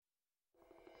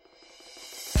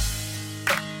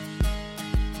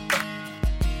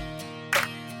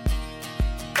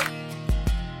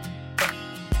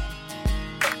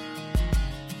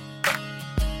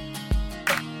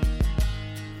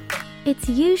It's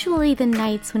usually the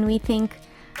nights when we think,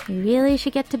 we really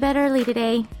should get to bed early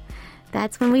today.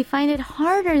 That's when we find it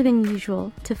harder than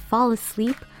usual to fall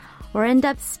asleep or end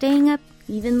up staying up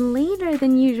even later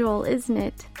than usual, isn't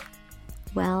it?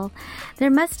 Well, there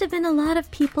must have been a lot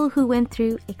of people who went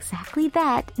through exactly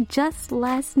that just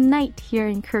last night here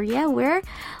in Korea, where,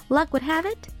 luck would have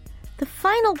it, the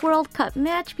final World Cup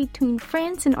match between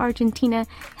France and Argentina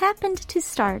happened to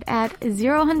start at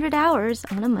 0000 hours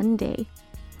on a Monday.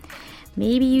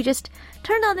 Maybe you just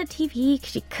turned on the TV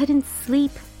because you couldn't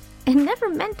sleep and never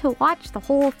meant to watch the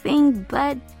whole thing,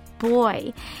 but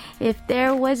boy, if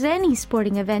there was any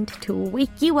sporting event to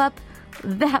wake you up,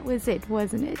 that was it,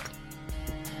 wasn't it?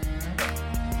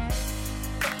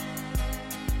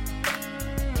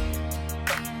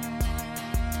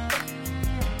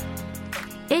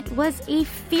 It was a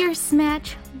fierce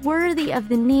match worthy of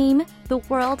the name, the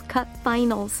World Cup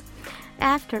Finals.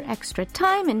 After extra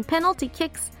time and penalty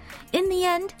kicks, in the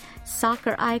end,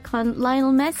 soccer icon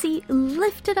Lionel Messi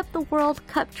lifted up the World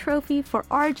Cup trophy for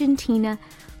Argentina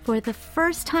for the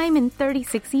first time in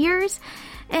 36 years,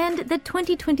 and the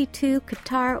 2022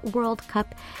 Qatar World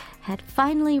Cup had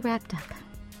finally wrapped up.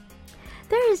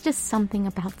 There is just something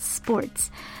about sports,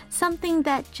 something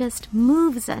that just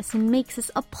moves us and makes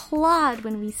us applaud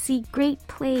when we see great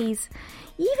plays,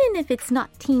 even if it's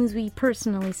not teams we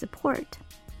personally support.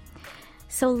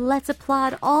 So let's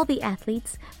applaud all the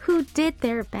athletes who did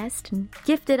their best and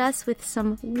gifted us with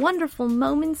some wonderful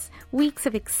moments, weeks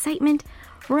of excitement,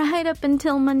 right up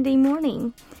until Monday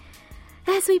morning.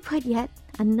 As we put yet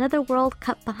another World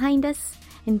Cup behind us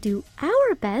and do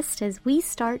our best as we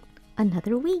start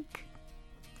another week.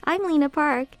 I'm Lena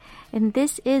Park, and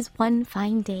this is One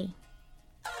Fine Day.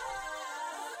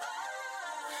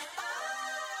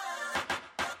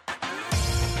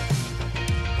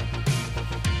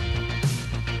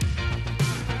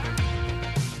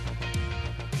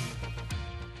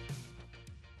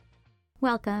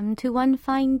 Welcome to One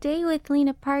Fine Day with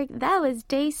Lena Park. That was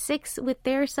day 6 with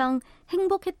their song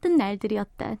행복했던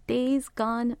날들이었다, Days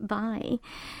Gone By.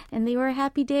 And they were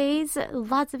happy days,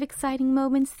 lots of exciting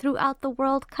moments throughout the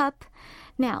World Cup.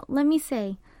 Now, let me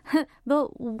say, the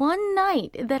one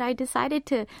night that I decided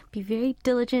to be very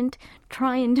diligent,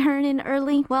 try and turn in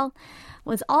early, well,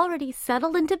 was already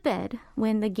settled into bed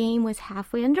when the game was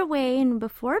halfway underway, and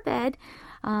before bed,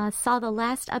 saw the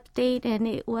last update, and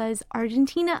it was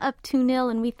Argentina up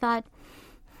 2-0, and we thought,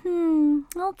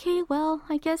 okay, well,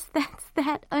 I guess that's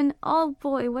that. And oh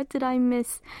boy, what did I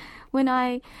miss when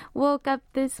I woke up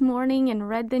this morning and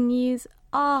read the news?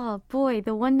 Oh boy,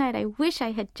 the one night I wish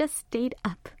I had just stayed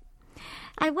up.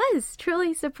 I was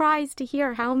truly surprised to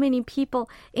hear how many people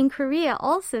in Korea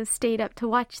also stayed up to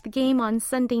watch the game on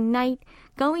Sunday night,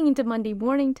 going into Monday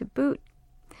morning to boot.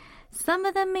 Some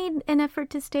of them made an effort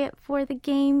to stay up for the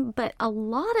game, but a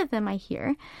lot of them, I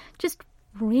hear, just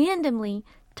randomly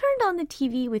turned on the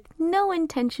TV with no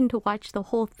intention to watch the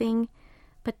whole thing.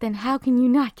 But then how can you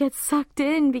not get sucked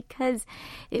in? Because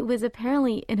it was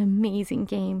apparently an amazing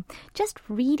game. Just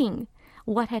reading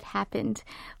what had happened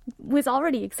was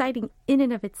already exciting in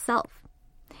and of itself.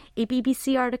 A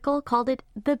BBC article called it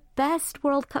the best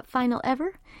World Cup final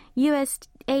ever.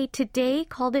 USA Today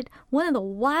called it one of the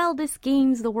wildest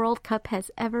games the World Cup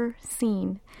has ever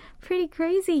seen. Pretty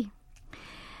crazy.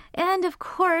 And of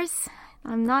course,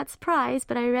 I'm not surprised,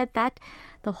 but I read that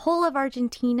the whole of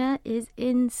Argentina is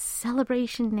in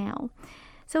celebration now.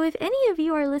 So if any of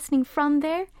you are listening from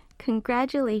there,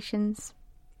 congratulations.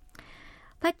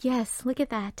 But yes, look at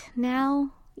that.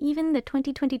 Now, even the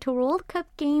 2022 World Cup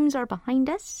games are behind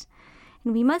us,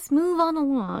 and we must move on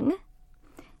along.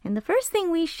 And the first thing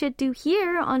we should do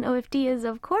here on OFD is,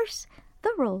 of course,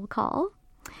 the roll call.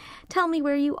 Tell me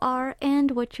where you are and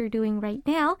what you're doing right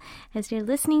now as you're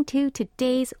listening to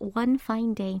today's One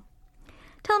Fine Day.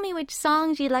 Tell me which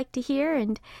songs you'd like to hear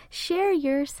and share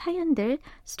your 사연들,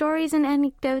 stories and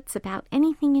anecdotes about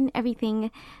anything and everything.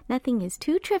 Nothing is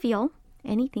too trivial.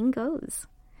 Anything goes.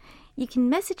 You can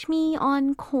message me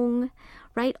on Kong,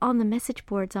 right on the message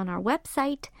boards on our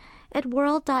website at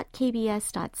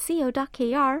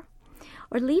world.kbs.co.kr,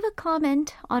 or leave a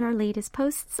comment on our latest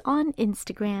posts on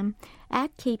Instagram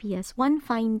at KBS One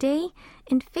Fine Day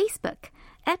and Facebook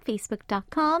at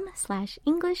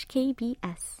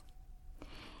facebook.com/EnglishKBS.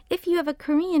 If you have a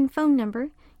Korean phone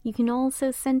number, you can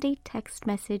also send a text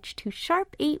message to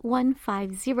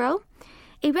 #8150.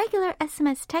 A regular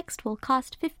SMS text will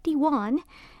cost 50 won,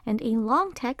 and a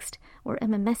long text or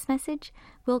MMS message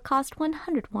will cost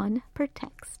 100 won per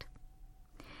text.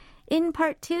 In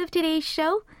part 2 of today's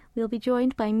show, we'll be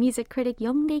joined by music critic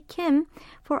Youngdae Kim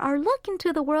for our look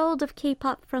into the world of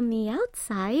K-pop from the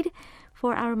outside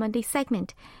for our Monday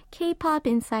segment, K-pop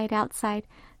Inside Outside.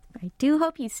 I do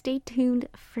hope you stay tuned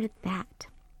for that.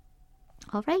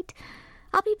 All right,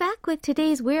 I'll be back with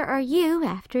today's Where Are You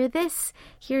after this.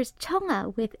 Here's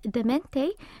Chonga with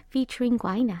Demente featuring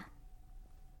Guaina.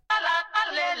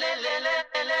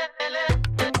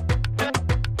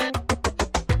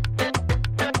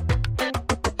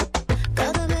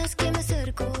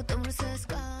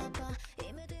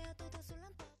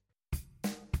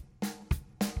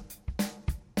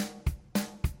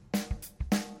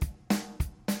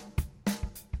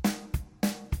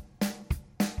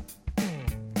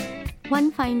 One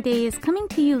Fine Day is coming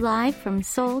to you live from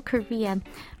Seoul, Korea.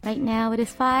 Right now it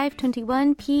is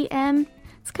 5:21 p.m.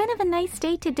 It's kind of a nice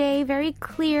day today, very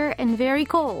clear and very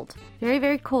cold. Very,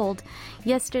 very cold.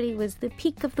 Yesterday was the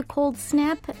peak of the cold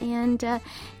snap, and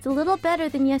it's a little better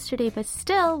than yesterday, but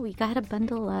still, we gotta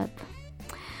bundle up.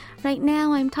 Right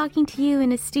now, I'm talking to you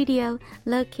in a studio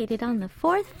located on the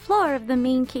 4th floor of the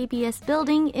main KBS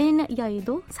building in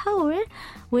Yeouido, Seoul.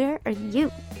 Where are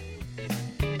you?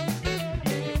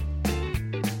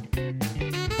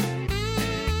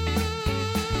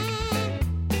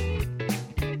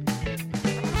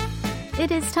 It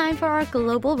is time for our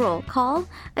global roll call,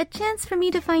 a chance for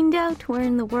me to find out where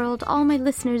in the world all my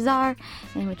listeners are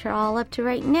and what you're all up to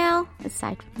right now,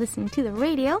 aside from listening to the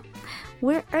radio.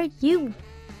 Where are you?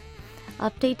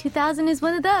 Update 2000 is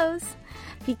one of those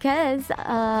because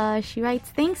she writes,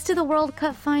 thanks to the World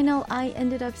Cup final, I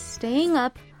ended up staying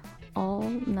up all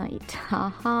night.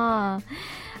 Haha.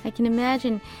 I can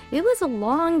imagine it was a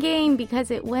long game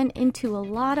because it went into a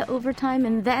lot of overtime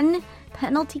and then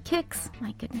penalty kicks.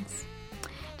 My goodness.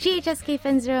 GHSK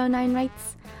Fan 09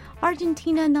 writes,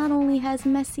 Argentina not only has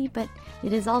Messi, but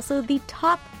it is also the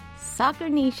top soccer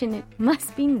nation. It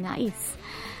must be nice.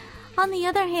 On the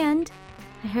other hand,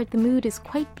 I heard the mood is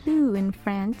quite blue in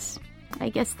France. I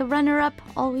guess the runner-up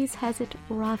always has it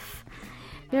rough.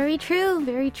 Very true,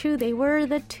 very true. They were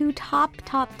the two top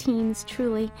teams,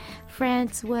 truly.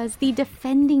 France was the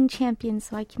defending champion,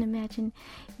 so I can imagine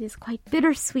it is quite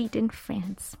bittersweet in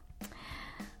France.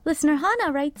 Listener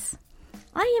Hana writes,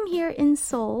 I am here in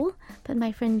Seoul, but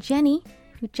my friend Jenny,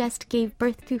 who just gave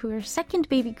birth to her second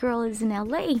baby girl, is in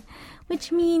LA,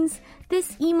 which means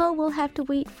this emo will have to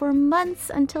wait for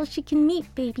months until she can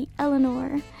meet baby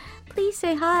Eleanor. Please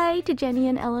say hi to Jenny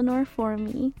and Eleanor for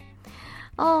me.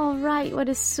 All right, what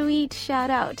a sweet shout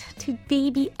out to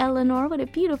baby Eleanor. What a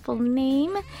beautiful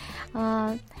name.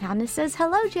 Hannah says,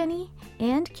 hello, Jenny,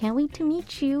 and can't wait to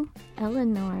meet you,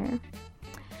 Eleanor.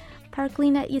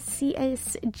 Parklina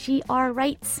CSGR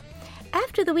writes,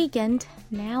 after the weekend,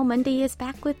 now Monday is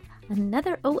back with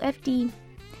another OFD.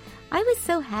 I was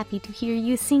so happy to hear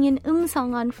you sing in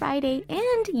음성 on Friday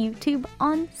and YouTube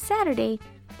on Saturday.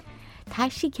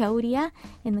 다시 겨울이야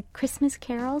and the Christmas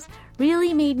carols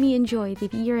really made me enjoy the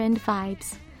year-end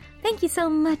vibes. Thank you so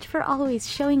much for always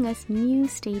showing us new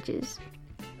stages.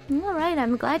 All right,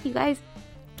 I'm glad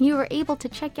you were able to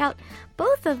check out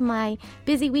both of my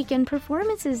busy weekend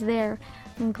performances there.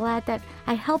 I'm glad that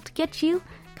I helped get you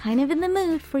kind of in the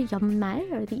mood for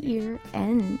연말, or the year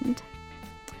end.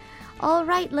 All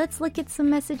right, let's look at some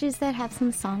messages that have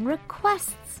some song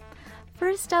requests.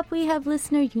 First up, we have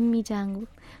listener Yoon Mi-jang,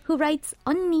 who writes,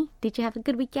 언니, did you have a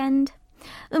good weekend?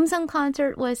 음성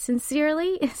concert was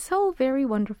sincerely so very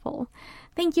wonderful.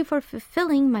 Thank you for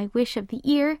fulfilling my wish of the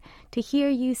year to hear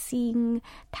you sing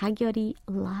다결이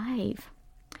live.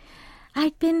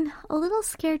 I'd been a little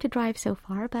scared to drive so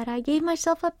far, but I gave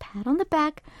myself a pat on the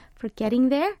back for getting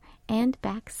there and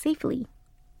back safely.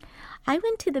 I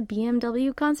went to the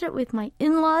BMW concert with my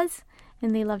in-laws,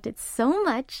 and they loved it so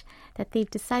much that they've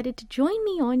decided to join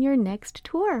me on your next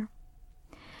tour.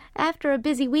 After a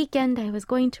busy weekend, I was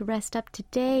going to rest up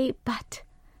today, but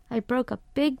I broke a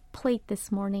big plate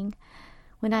this morning.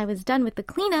 When I was done with the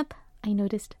cleanup, I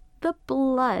noticed the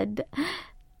blood.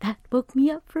 That woke me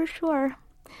up for sure.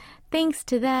 Thanks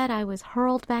to that, I was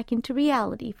hurled back into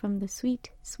reality from the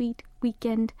sweet, sweet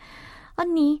weekend.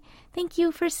 언니, thank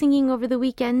you for singing over the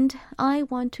weekend. I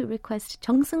want to request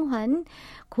정승환,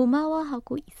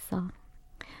 고마워하고 있어.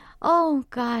 Oh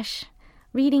gosh,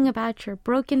 reading about your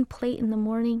broken plate in the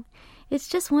morning, it's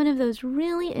just one of those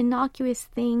really innocuous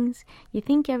things. You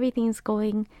think everything's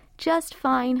going just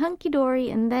fine, hunky-dory,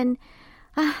 and then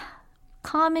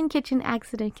common kitchen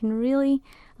accident can really,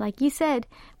 like you said,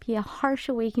 be a harsh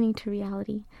awakening to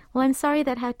reality. Well, I'm sorry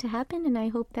that had to happen, and I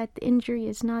hope that the injury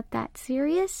is not that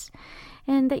serious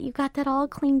and that you got that all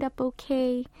cleaned up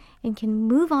okay and can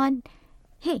move on.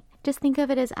 Hey, just think of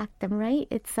it as actem, right?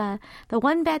 It's the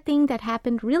one bad thing that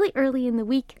happened really early in the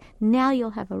week. Now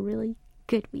you'll have a really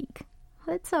good week.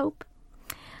 Let's hope.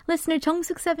 Listener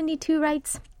Jongsuk72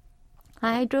 writes,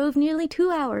 I drove nearly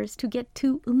 2 hours to get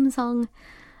to Umsong.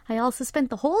 I also spent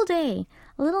the whole day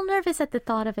a little nervous at the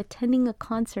thought of attending a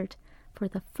concert for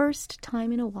the first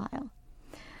time in a while.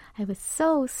 I was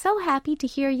so happy to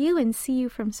hear you and see you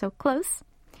from so close.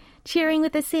 Cheering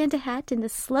with a Santa hat and the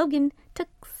slogan took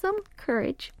some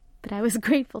courage, but I was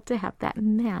grateful to have that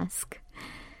mask.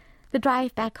 The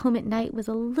drive back home at night was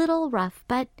a little rough,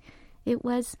 but it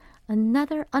was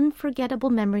another unforgettable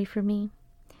memory for me.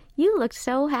 You looked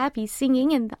so happy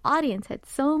singing, and the audience had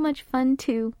so much fun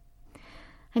too.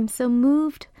 I'm so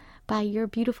moved by your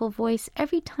beautiful voice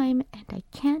every time, and I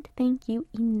can't thank you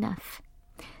enough.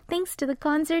 Thanks to the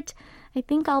concert, I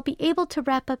think I'll be able to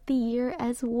wrap up the year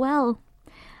as well.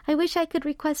 I wish I could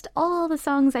request all the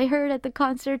songs I heard at the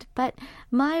concert, but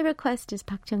my request is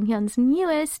Park Jung-hyun's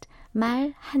newest,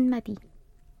 말 한마디.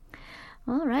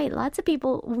 All right, lots of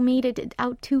people made it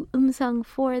out to Umsong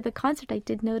for the concert. I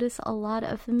did notice a lot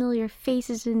of familiar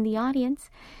faces in the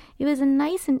audience. It was a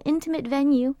nice and intimate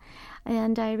venue,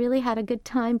 and I really had a good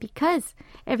time because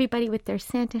everybody with their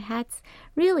Santa hats,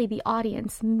 really the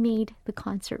audience made the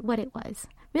concert what it was.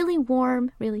 Really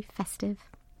warm, really festive.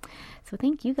 So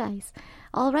thank you guys.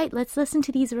 All right, let's listen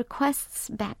to these requests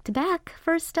back to back.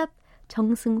 First up,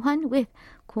 정승환 with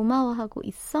고마워하고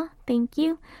있어, thank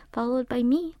you, followed by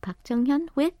me, 박정현,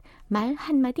 with 말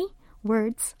한마디,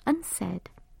 words unsaid.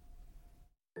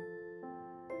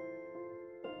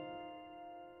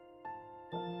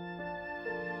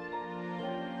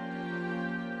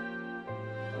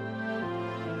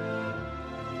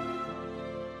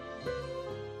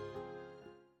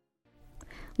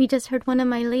 We just heard one of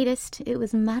my latest. It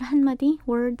was 말 한마디,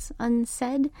 words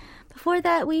unsaid. Before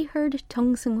that, we heard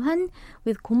정승환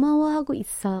with 고마워하고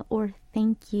있어, or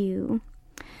thank you.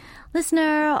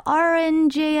 Listener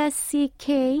RNJSCK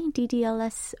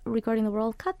DDLS regarding the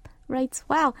World Cup writes,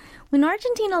 wow, when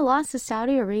Argentina lost to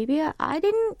Saudi Arabia, I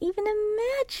didn't even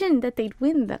imagine that they'd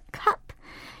win the cup.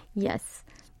 Yes,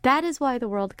 that is why the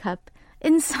World Cup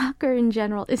and soccer in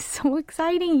general is so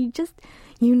exciting.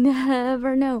 You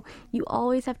never know. You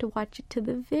always have to watch it to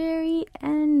the very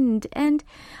end. And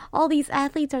all these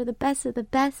athletes are the best of the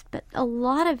best, but a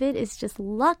lot of it is just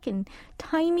luck and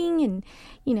timing and,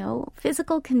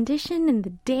 physical condition and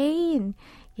the day. And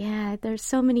yeah, there's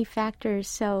so many factors.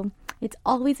 So it's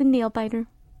always a nail biter.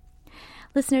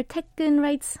 Listener Tekken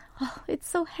writes, oh, it's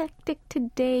so hectic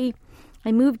today.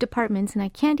 I moved apartments and I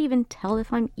can't even tell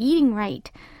if I'm eating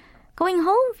right. Going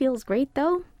home feels great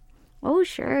though. Oh,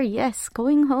 sure, yes.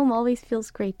 Going home always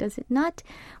feels great, does it not?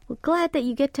 We're glad that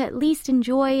you get to at least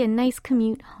enjoy a nice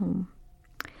commute home.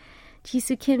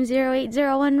 Jisoo Kim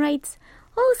 0801 writes,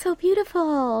 oh, so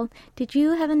beautiful. Did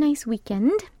you have a nice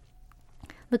weekend?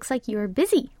 Looks like you were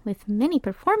busy with many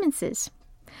performances.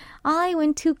 I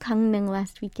went to Gangneung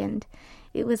last weekend.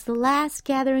 It was the last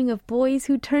gathering of boys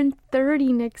who turn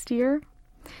 30 next year.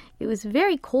 It was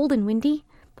very cold and windy,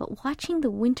 but watching the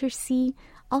winter sea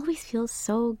always feels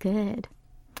so good.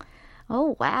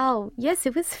 Oh, wow. Yes,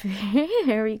 it was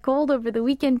very cold over the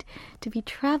weekend to be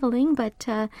traveling, but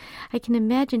I can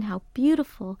imagine how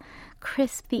beautiful,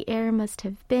 crisp the air must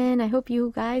have been. I hope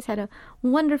you guys had a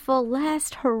wonderful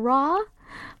last hurrah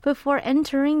before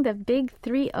entering the big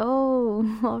 3-0.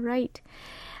 All right.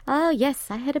 Oh,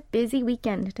 yes, I had a busy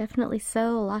weekend. Definitely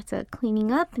so. Lots of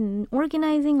cleaning up and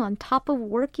organizing on top of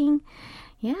working.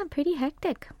 Yeah, pretty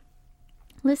hectic.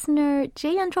 Listener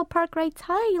J. Antral Park writes,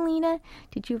 hi, Elena.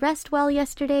 Did you rest well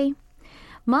yesterday?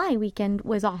 My weekend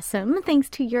was awesome, thanks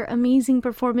to your amazing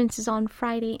performances on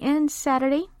Friday and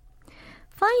Saturday.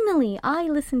 Finally, I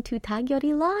listened to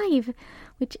다결이 live,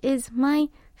 which is my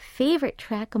favorite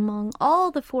track among all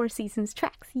the Four Seasons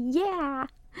tracks. Yeah!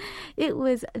 It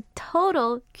was a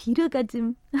total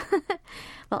귀르가즘.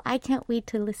 Well, I can't wait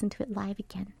to listen to it live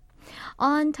again.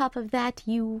 On top of that,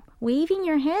 you waving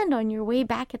your hand on your way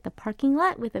back at the parking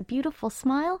lot with a beautiful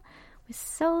smile was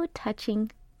so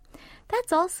touching.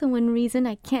 That's also one reason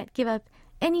I can't give up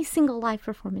any single live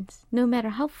performance, no matter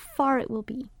how far it will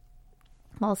be.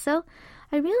 Also,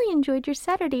 I really enjoyed your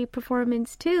Saturday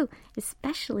performance too,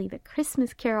 especially the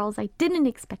Christmas carols I didn't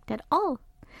expect at all.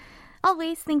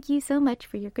 Always, thank you so much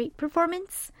for your great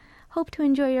performance. Hope to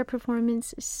enjoy your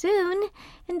performance soon.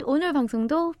 And 오늘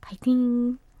방송도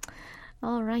파이팅!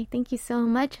 All right, thank you so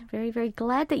much. Very, very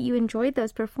glad that you enjoyed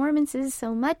those performances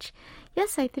so much.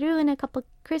 Yes, I threw in a couple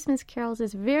Christmas carols.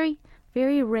 It's very,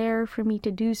 very rare for me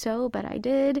to do so, but I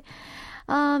did.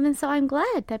 And so I'm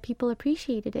glad that people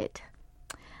appreciated it.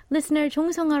 Listener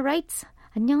종성아 writes,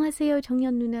 안녕하세요,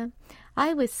 정연 누나.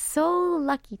 I was so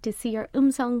lucky to see your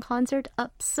Umsong concert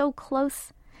up so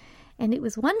close. And it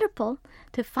was wonderful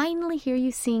to finally hear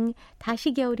you sing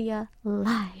다시 겨울이야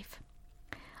live.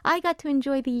 I got to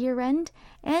enjoy the year-end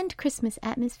and Christmas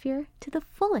atmosphere to the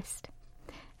fullest.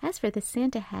 As for the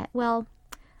Santa hat, well,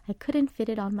 I couldn't fit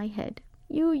it on my head.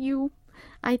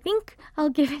 I think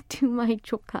I'll give it to my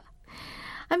조카.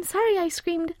 I'm sorry I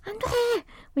screamed, 안 돼!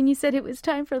 When you said it was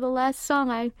time for the last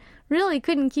song. I really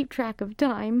couldn't keep track of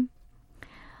time.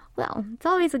 Well, it's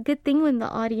always a good thing when the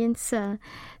audience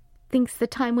thinks the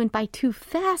time went by too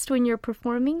fast when you're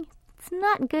performing. It's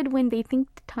not good when they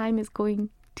think the time is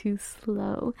going too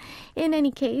slow. In any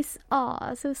case,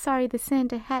 so sorry the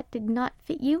Santa hat did not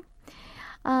fit you.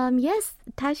 Yes,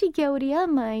 다시 겨울이야,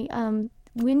 my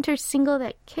winter single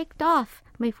that kicked off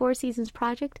my Four Seasons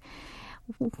project,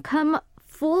 come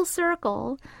full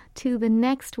circle to the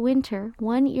next winter,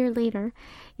 1 year later.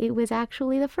 It was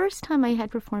actually the first time I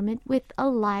had performed it with a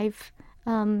live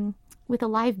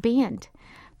band.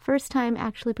 First time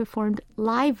actually performed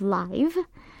live,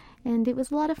 and it was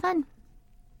a lot of fun.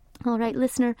 All right,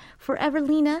 listener, Forever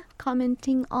Lena,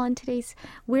 commenting on today's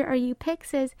Where Are You pick,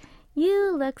 says,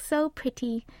 you look so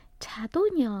pretty.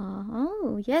 자도녀.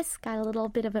 Oh, yes, got a little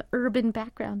bit of an urban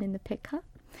background in the pick, huh?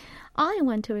 I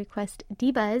want to request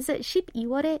Diva's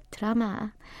 12월의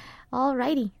드라마.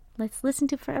 Alrighty, let's listen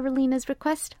to Forever Lena's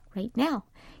request right now.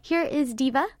 Here is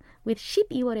Diva with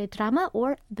 12월의 드라마,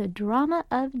 or The Drama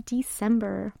of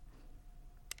December.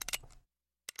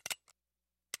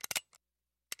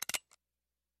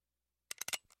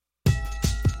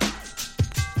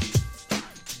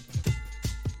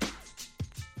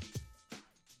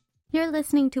 You're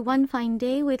listening to One Fine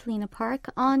Day with Lena Park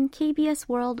on KBS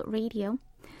World Radio.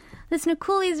 Listener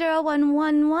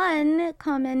Cooley0111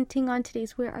 commenting on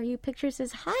today's Where Are You picture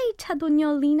says, Hi,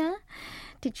 자도녀 Lena.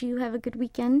 Did you have a good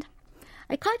weekend?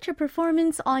 I caught your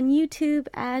performance on YouTube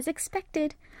as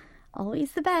expected.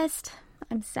 Always the best.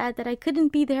 I'm sad that I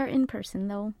couldn't be there in person,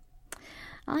 though.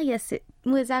 Yes, it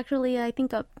was actually, I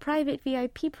think, a private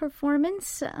VIP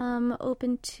performance,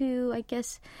 open to, I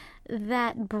guess,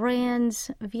 that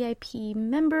brand's VIP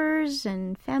members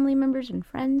and family members and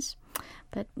friends.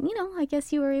 But, I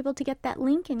guess you were able to get that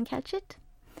link and catch it.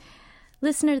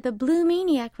 Listener, the Blue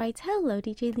Maniac writes, Hello,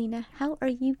 DJ Lena. How are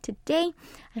you today?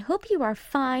 I hope you are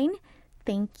fine.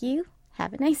 Thank you.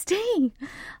 Have a nice day.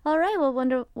 All right, well,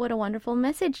 what a wonderful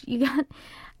message you got.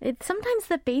 Sometimes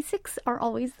the basics are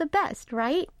always the best,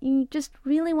 right? You just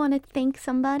really want to thank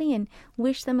somebody and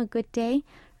wish them a good day.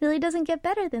 Really doesn't get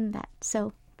better than that.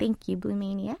 So thank you, Blue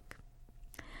Maniac.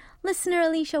 Listener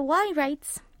Alicia Y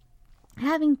writes,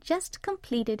 having just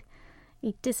completed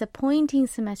a disappointing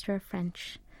semester of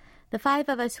French, the 5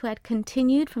 of us who had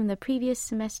continued from the previous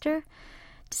semester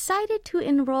decided to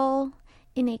enroll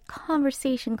in a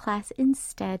conversation class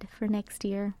instead for next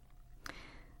year.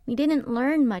 We didn't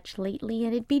learn much lately,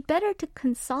 and it'd be better to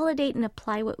consolidate and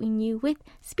apply what we knew with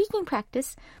speaking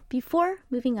practice before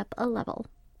moving up a level.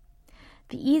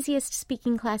 The easiest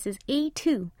speaking class is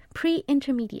A2,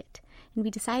 pre-intermediate, and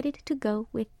we decided to go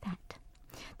with that.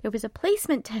 There was a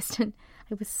placement test, and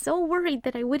I was so worried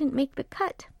that I wouldn't make the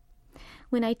cut.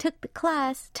 When I took the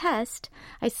class test,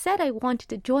 I said I wanted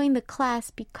to join the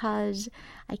class because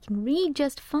I can read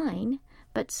just fine,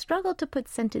 but struggle to put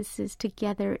sentences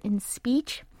together in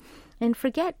speech and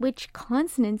forget which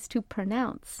consonants to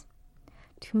pronounce.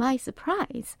 To my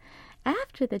surprise,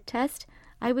 after the test,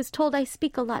 I was told I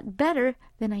speak a lot better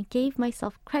than I gave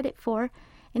myself credit for,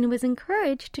 and was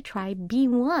encouraged to try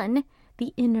B1,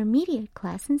 the intermediate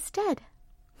class, instead.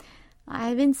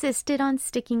 I've insisted on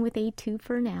sticking with A2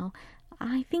 for now.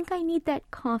 I think I need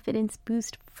that confidence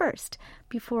boost first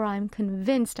before I'm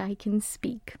convinced I can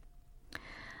speak.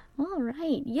 All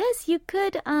right. Yes, you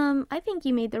could. I think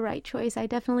you made the right choice. I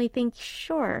definitely think,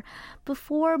 sure,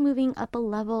 before moving up a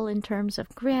level in terms of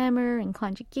grammar and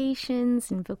conjugations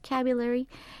and vocabulary,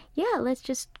 let's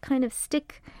just kind of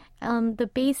stick the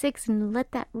basics and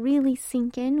let that really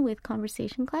sink in with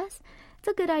conversation class. It's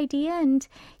a good idea, and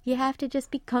you have to just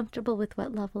be comfortable with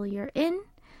what level you're in.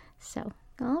 So,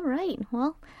 all right.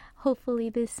 Well, hopefully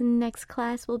this next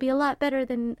class will be a lot better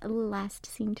than last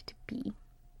seemed to be.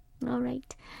 All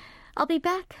right. I'll be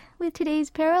back with today's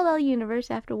Parallel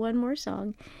Universe after one more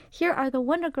song. Here are the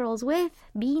Wonder Girls with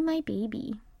Be My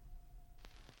Baby.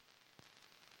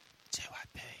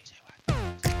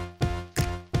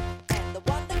 And the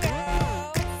Wonder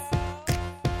Girls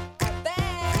are back.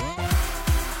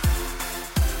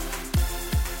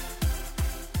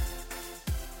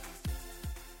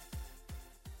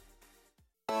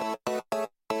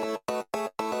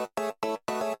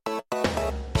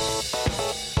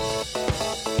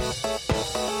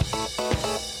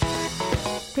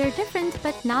 They're different,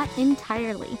 but not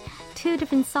entirely. two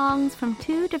different songs from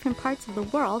two different parts of the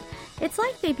world, it's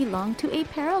like they belong to a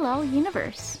parallel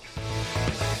universe.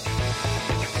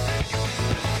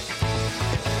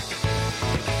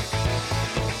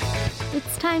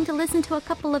 It's time to listen to a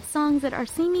couple of songs that are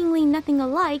seemingly nothing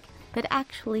alike, but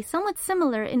actually somewhat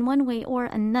similar in one way or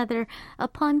another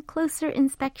upon closer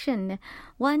inspection.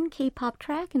 One K-pop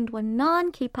track and one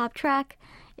non-K-pop track.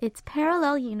 It's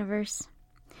Parallel Universe.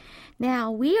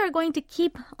 Now, we are going to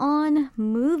keep on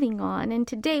moving on, and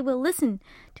today we'll listen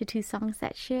to two songs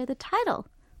that share the title,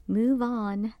 Move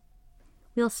On.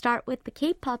 We'll start with the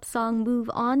K-pop song Move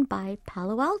On by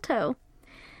Palo Alto.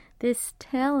 This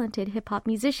talented hip-hop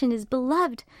musician is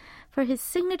beloved for his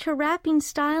signature rapping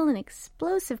style and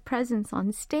explosive presence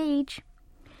on stage.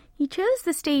 He chose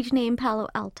the stage name Palo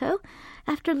Alto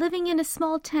after living in a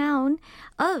small town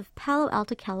of Palo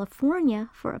Alto, California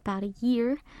for about a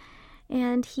year.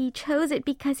 And he chose it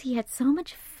because he had so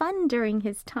much fun during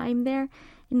his time there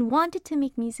and wanted to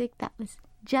make music that was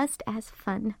just as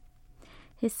fun.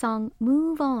 His song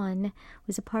Move On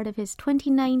was a part of his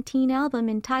 2019 album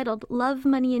entitled Love,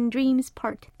 Money, and Dreams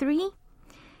Part 3.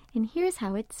 And here's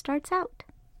how it starts out.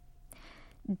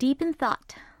 Deep in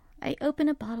thought, I open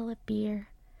a bottle of beer.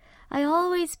 I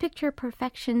always picture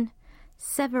perfection,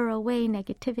 sever away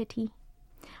negativity.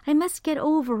 I must get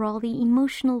over all the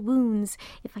emotional wounds.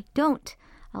 If I don't,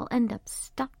 I'll end up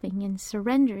stopping and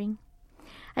surrendering.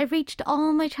 I've reached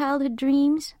all my childhood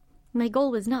dreams. My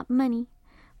goal was not money.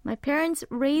 My parents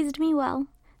raised me well,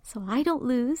 so I don't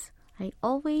lose. I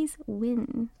always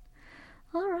win.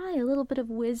 All right, a little bit of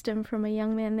wisdom from a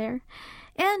young man there.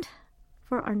 And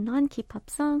for our non-K-pop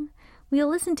song, we'll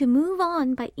listen to Move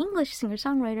On by English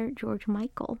singer-songwriter George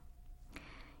Michael.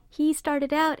 He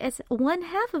started out as one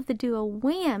half of the duo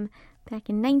Wham! Back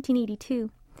in 1982.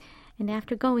 And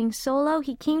after going solo,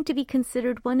 he came to be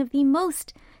considered one of the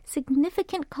most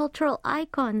significant cultural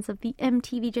icons of the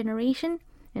MTV generation,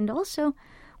 and also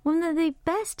one of the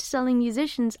best-selling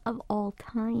musicians of all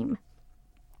time.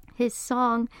 His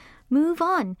song, Move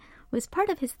On, was part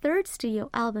of his third studio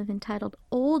album entitled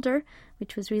Older,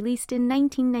 which was released in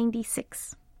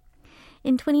 1996.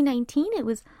 In 2019, it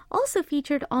was also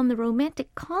featured on the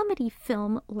romantic comedy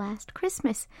film Last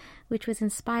Christmas, which was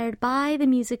inspired by the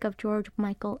music of George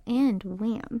Michael and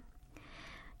Wham!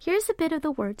 Here's a bit of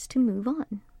the words to Move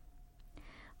On.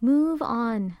 Move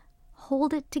on.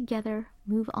 Hold it together.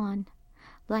 Move on.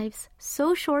 Life's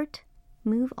so short.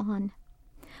 Move on.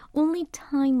 Only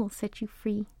time will set you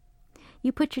free.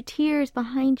 You put your tears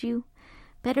behind you.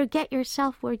 Better get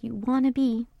yourself where you want to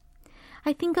be.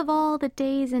 I think of all the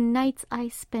days and nights I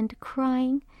spent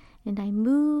crying, and I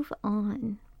move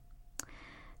on.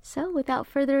 So, without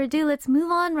further ado, let's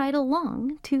move on right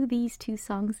along to these two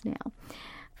songs now.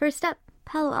 First up,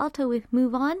 Palo Alto with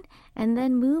Move On, and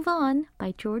then Move On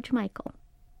by George Michael.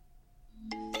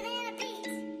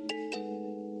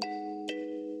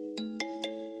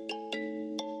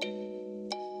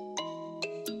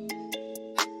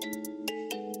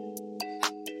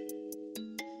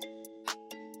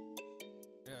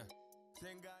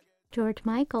 George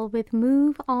Michael with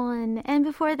Move On. And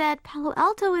before that, Palo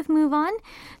Alto with Move On.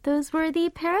 Those were the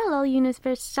Parallel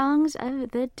Universe songs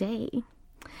of the day.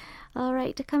 All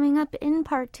right, coming up in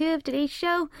part 2 of today's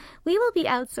show, we will be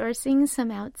outsourcing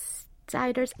some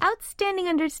outsiders' outstanding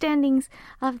understandings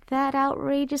of that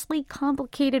outrageously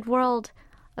complicated world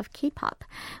of K-pop,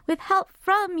 with help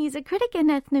from music critic and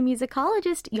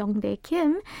ethnomusicologist Youngdae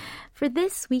Kim for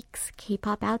this week's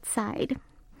K-pop Outside.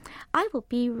 I will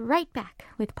be right back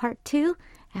with part 2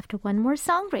 after one more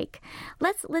song break.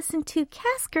 Let's listen to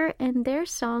Casker and their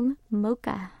song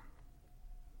Mocha.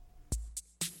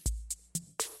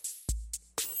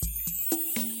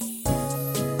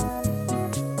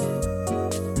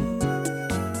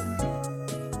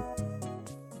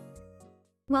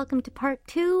 Welcome to part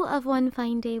 2 of One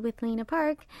Fine Day with Lena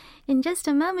Park. In just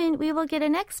a moment, we will get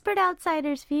an expert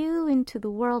outsider's view into the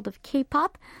world of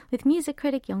K-pop with music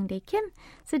critic Youngdae Kim,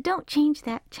 so don't change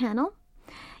that channel.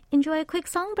 Enjoy a quick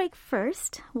song break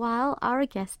first while our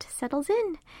guest settles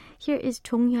in. Here is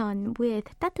Jonghyun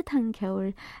with 따뜻한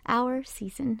겨울, Our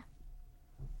Season.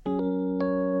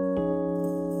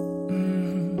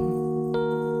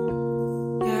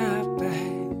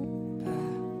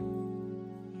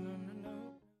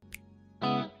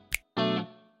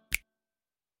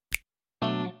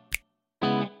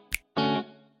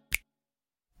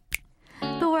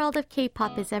 The world of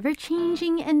K-pop is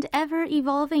ever-changing and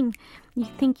ever-evolving. You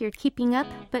think you're keeping up,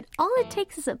 but all it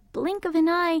takes is a blink of an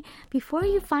eye before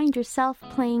you find yourself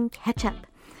playing catch-up.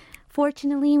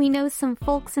 Fortunately, we know some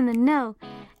folks in the know,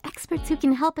 experts who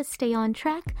can help us stay on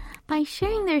track by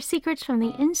sharing their secrets from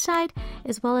the inside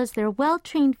as well as their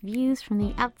well-trained views from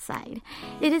the outside.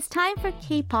 It is time for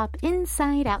K-pop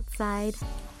Inside Outside.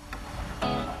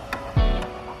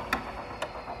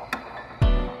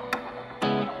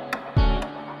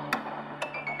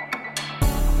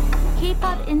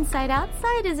 K-pop Inside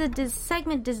Outside is a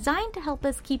segment designed to help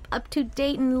us keep up to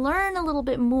date and learn a little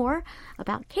bit more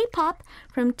about K-pop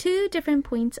from two different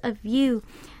points of view.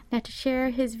 Now, to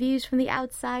share his views from the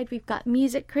outside, we've got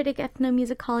music critic,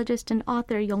 ethnomusicologist, and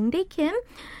author Youngdae Kim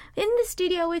in the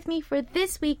studio with me for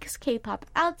this week's K-pop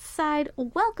Outside.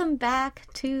 Welcome back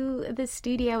to the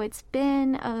studio. It's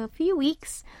been a few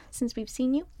weeks since we've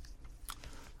seen you.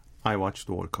 I watched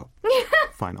the World Cup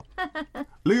final.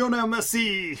 Lionel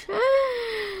Messi!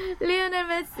 Lionel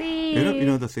Messi! You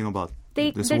know the thing about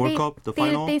this World Cup, the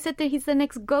final? They said that he's the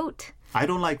next GOAT. I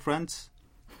don't like France.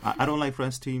 I don't like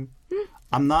France team.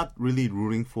 I'm not really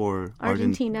rooting for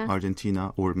Argentina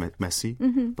or Messi.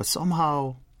 Mm-hmm. But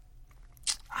somehow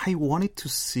I wanted to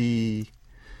see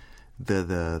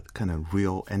the kind of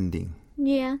real ending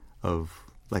of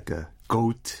like a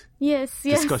GOAT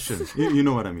discussion. You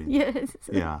know what I mean? Yes.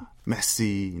 Yeah.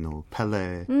 Messi,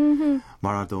 Pele,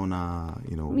 Maradona,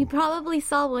 We probably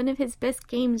saw one of his best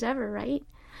games ever, right?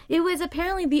 It was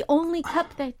apparently the only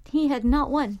cup that he had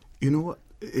not won. You know what?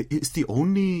 It's the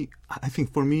only, I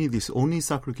think for me, this only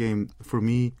soccer game for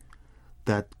me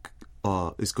that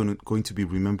is going to be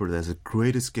remembered as the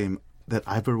greatest game that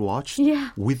I ever watched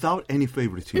without any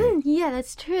favoritism. Yeah,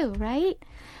 that's true, right?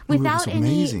 Without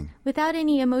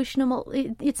any emotional,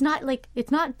 it's not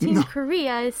Team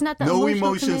Korea. It's not the no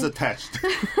emotions attached.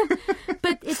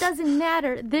 But it doesn't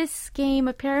matter. This game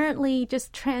apparently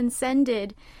just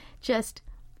transcended just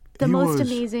the most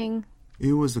amazing.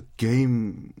 It was a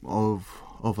game of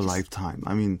a lifetime.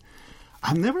 I mean,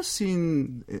 I've never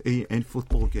seen a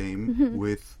football game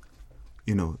with,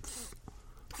 the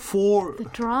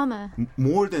drama.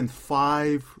 More than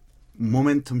 5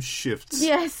 momentum shifts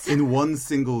in one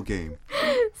single game.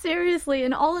 Seriously,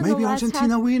 and all in maybe the last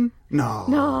Argentina win?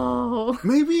 No.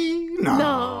 Maybe?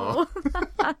 No.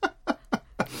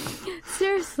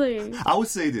 Seriously. I would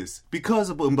say this. Because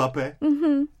of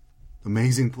Mbappe,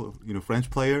 amazing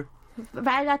French player,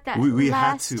 right at that we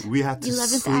had to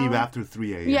sleep after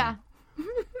 3 a.m. Yeah.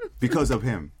 Because of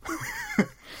him.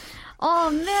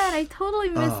 Oh, man, I totally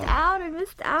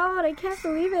missed out. I can't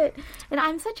believe it. And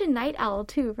I'm such a night owl,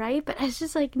 too, right? But I was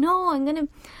just like, no, I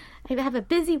have a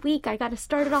busy week. I got to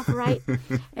start it off right.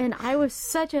 And I was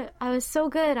so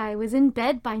good. I was in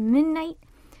bed by midnight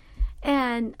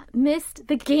and missed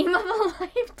the game of a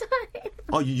lifetime.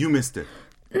 Oh, you missed it.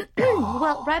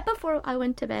 Well, right before I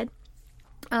went to bed,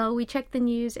 we checked the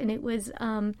news and it was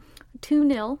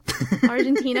 2-0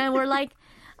 Argentina. And we're like,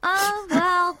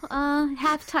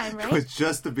 halftime, right? It was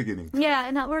just the beginning. Yeah,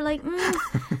 and we're like,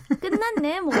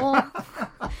 끝났네, 뭐.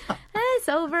 It's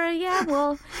over, yeah,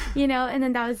 well, and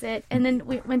then that was it. And then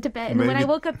we went to bed. And when I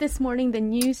woke up this morning, the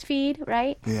news feed,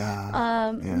 right?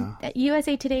 Yeah.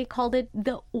 USA Today called it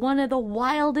one of the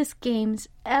wildest games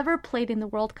ever played in the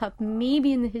World Cup,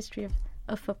 maybe in the history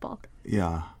of football.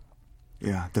 Yeah.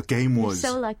 Yeah, the game was...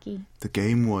 You're so lucky. The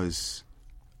game was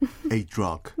a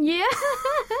drug. Yeah.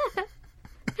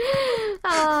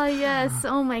 Oh, yes.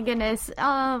 Oh, my goodness.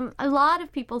 A lot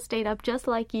of people stayed up just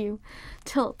like you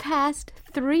till past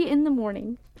 3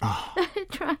 a.m.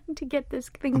 trying to get this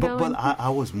thing going. But I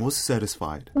was most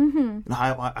satisfied. Mm-hmm.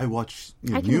 I watched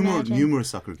numerous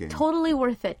soccer games. Totally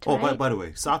worth it. Oh, right? by the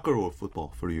way, soccer or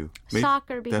football for you?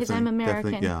 Soccer, because I'm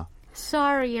American. Yeah.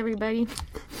 Sorry, everybody.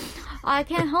 I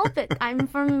can't help it. I'm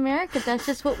from America. That's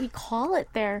just what we call it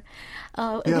there.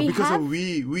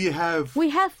 We have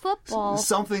football.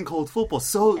 Something called football.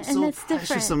 So precious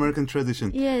different. American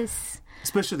tradition. Yes.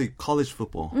 Especially college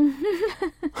football.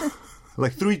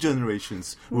 Like 3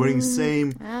 generations wearing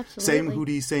same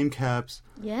hoodie, same caps.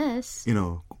 Yes.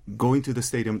 Going to the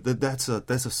stadium. That's the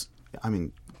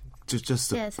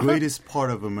greatest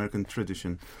part of American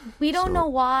tradition. We don't know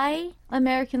why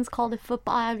Americans called it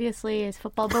football. Obviously, it's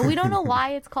football, but we don't know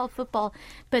why it's called football.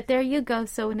 But there you go.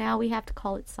 So now we have to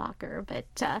call it soccer. But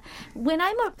when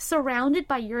I'm surrounded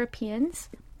by Europeans,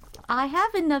 I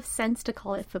have enough sense to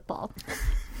call it football.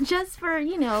 Just for,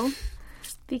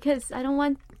 because I don't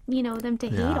want them to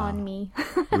hate on me.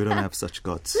 We don't have such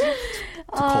guts to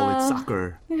call it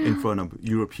soccer in front of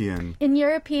European. In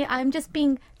European, I'm just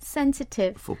being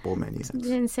sensitive. Football maniacs.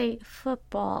 Then say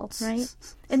football, right?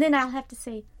 And then I'll have to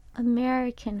say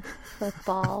American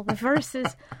football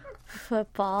versus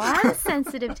football. I'm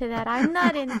sensitive to that. I'm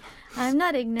not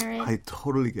ignorant. I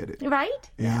totally get it. Right?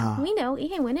 Yeah. We know.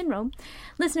 Ihe win in Rome.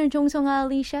 Listener Jong-song-ha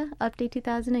Alicia, Update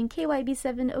 2000 and KYB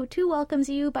 702 welcomes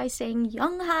you by saying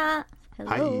Youngha. Hello.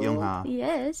 Hi, Youngha.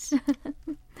 Yes.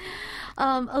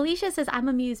 Alicia says, I'm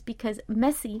amused because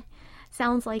Messi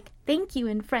sounds like thank you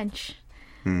in French.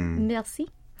 Merci.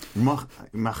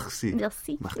 Merci.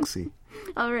 Merci. Merci.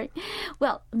 All right.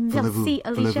 Well, merci,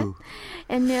 Alicia. Voulez-vous.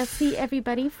 And merci,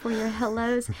 everybody, for your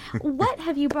hellos. What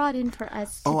have you brought in for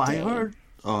us today? Oh, I heard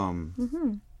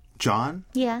John,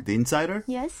 Yeah. the insider.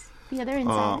 Yes, the other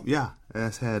insider. Yeah,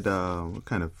 has had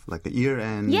kind of like a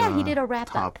year-end. Yeah, he did a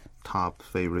wrap-up. Top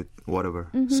favorite, whatever,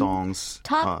 songs.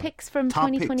 Top picks from top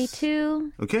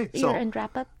 2022. Picks. Okay, so Year-end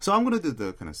wrap-up. So I'm gonna do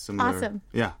the kind of similar. Awesome.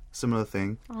 Yeah, similar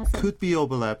thing. Awesome. Could be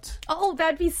overlapped. Oh,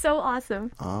 that'd be so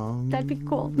awesome. That'd be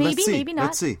cool. Maybe, let's see. maybe not.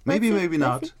 Let's see. Maybe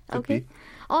not. See. Could Okay. be.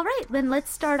 All right, then let's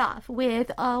start off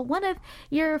with one of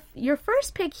your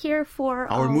first pick here for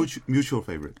Our mutual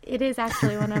favorite. It is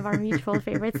actually one of our mutual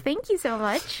favorites. Thank you so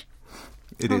much.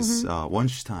 It is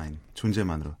원슈타인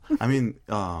존재만으로. I mean,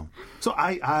 so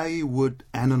I would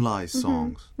analyze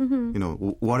songs, you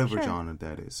know, whatever Sure. genre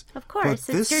that is. Of course, but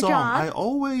this it's your song, job. I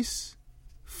always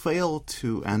fail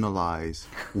to analyze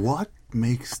what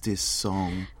makes this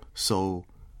song so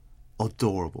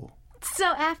adorable. So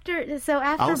after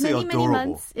I'll say many adorable.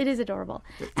 months, it is adorable.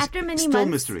 After many still a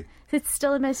months, mystery. It's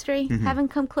still a mystery. Haven't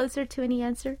come closer to any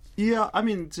answer. Yeah, I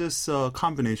mean, just a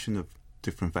combination of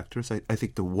different factors. I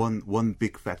think the one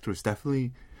big factor is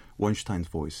definitely Weinstein's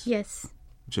voice. Yes,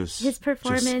 Just his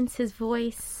performance, his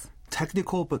voice.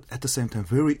 technical, but at the same time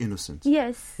very innocent.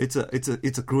 Yes, It's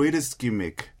a greatest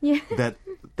gimmick Yeah.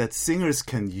 that singers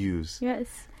can use. yes.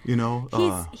 You know,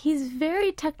 He's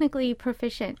very technically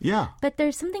proficient. yeah, But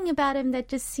there's something about him that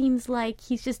just seems like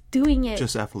he's just doing it.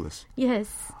 just effortless. Yes.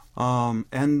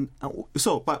 And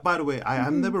so by the way,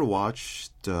 I've never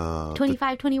watched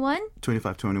 25-21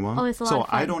 25-21. Oh, it's a lot so of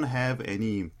fun. I don't have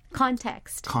any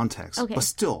context. context. Okay. But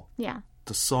still, Yeah.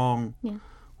 the song Yeah.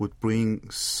 would bring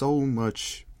so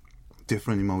much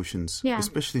different emotions, Yeah.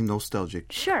 especially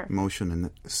nostalgic Sure. emotion and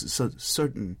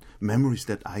certain memories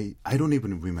that I don't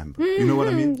even remember. You know what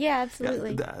I mean? Yeah,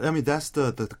 absolutely. I mean, that's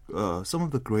the some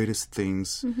of the greatest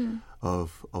things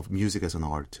of music as an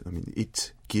art. I mean,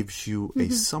 it gives you a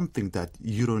something that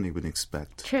you don't even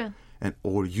expect, True.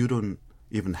 or you don't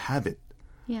even have it,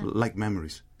 Yeah. like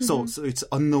memories. So it's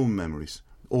unknown memories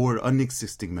or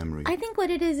unexisting memory. I think what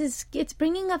it is it's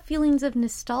bringing up feelings of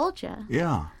nostalgia,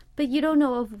 Yeah, but you don't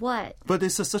know of what. but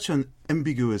it's such an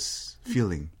ambiguous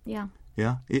feeling. Yeah.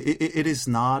 Yeah, it is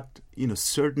not, you know,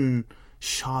 certain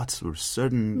shots or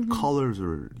certain colors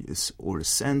or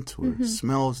scent or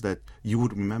smells that you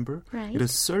would remember. Right. It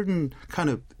is certain kind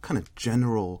of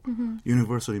general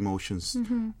universal emotions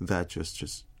that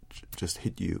just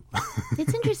hit you.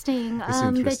 It's interesting,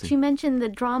 that interesting. you mentioned the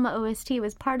drama OST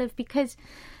was part of, because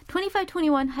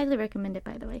 25-21, highly recommend it,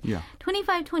 by the way. Yeah.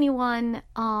 25-21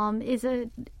 is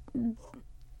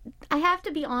I have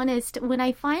to be honest, when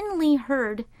I finally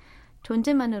heard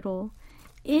존재만으로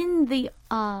in the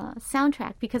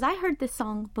soundtrack, because I heard this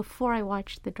song before I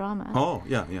watched the drama. Oh,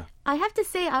 yeah. I have to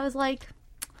say, I was like,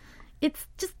 it's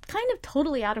just kind of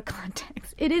totally out of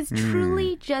context. It is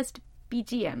truly just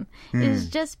BGM. It is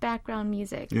just background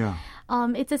music. Yeah.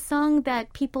 It's a song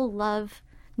that people love,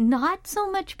 not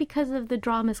so much because of the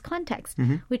drama's context,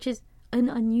 which is an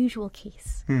unusual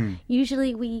case.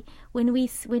 Usually, when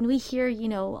we hear, you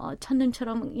know,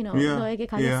 첫눈처럼, you know, Yeah, 너에게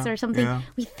가겠어 or something, yeah.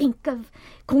 we think of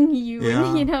공유.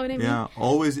 Yeah, You know what I mean? Yeah,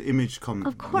 always image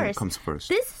Of course. comes first.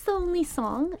 This is the only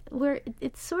song where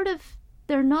it's sort of,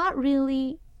 they're not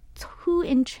really too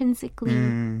intrinsically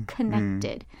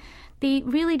connected. They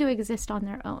really do exist on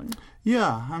their own.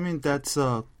 Yeah, I mean, that's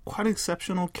quite an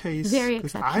exceptional case. Very 'Cause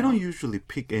exceptional. I don't usually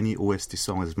pick any OST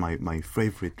song as my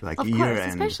favorite, like Of course,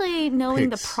 year-end especially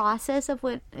knowing the picks. process of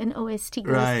what an OST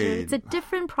goes Right. through. It's a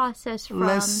different process from...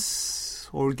 Less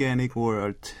organic or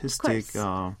artistic.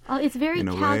 it's very in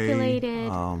a calculated.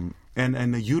 way.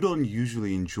 And you don't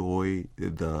usually enjoy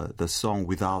the song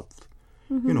without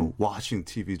you know, watching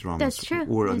TV dramas That's true.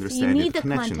 or Yes, understanding you need the the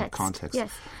connection, context.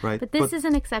 Yes. right? But this is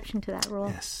an exception to that rule.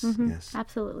 yes, yes,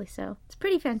 Absolutely so. It's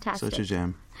pretty fantastic. such a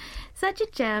gem. Such a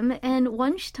gem. And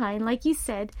Weinstein, like you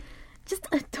said, just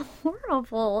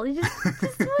adorable. You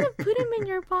just want to put him in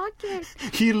your pocket.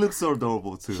 He looks so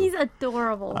adorable too. He's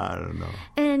adorable. I don't know.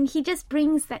 And he just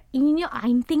brings that, you know,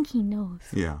 I think he knows.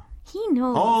 Yeah. He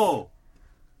knows.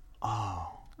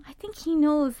 Oh, I think he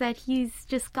knows that he's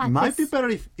just got might this. be better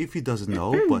if he doesn't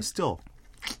know, but still.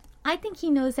 I think he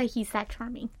knows that he's that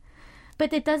charming.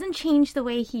 But it doesn't change the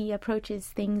way he approaches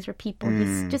things or people.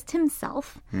 He's just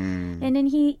himself. And then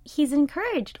he's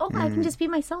encouraged. Oh, I can just be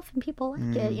myself and people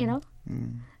like it, you know?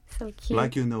 So cute.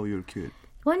 Like you know you're cute.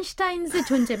 원슈타인의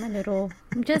존재만으로.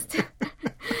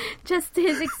 Just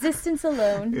his existence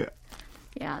alone. Yeah.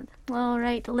 Yeah. All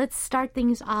right. Let's start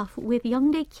things off with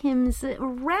Youngdae Kim's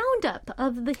roundup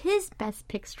of his best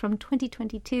picks from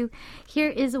 2022. Here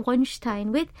is Wonstein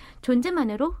with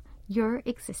존재만으로 Your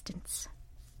Existence.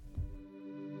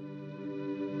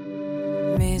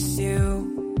 Miss you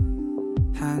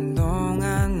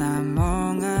한동안 난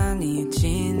멍하니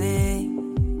지내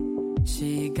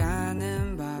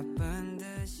시간은 바쁜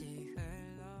듯이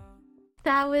흘러.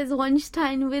 That was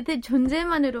Wonstein with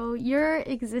존재만으로 Your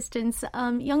Existence.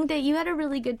 Youngdae, you had a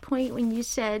really good point when you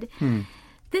said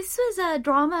this was a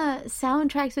drama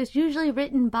soundtrack, so it's usually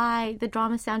written by the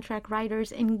drama soundtrack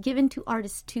writers and given to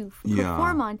artists to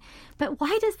perform on. But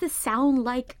why does this sound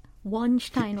like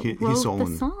Wonstein wrote his own,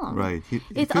 the song? Right.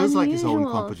 It's feels like his own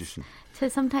unusual composition. To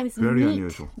sometimes Very meet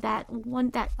unusual. that one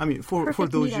that I mean, for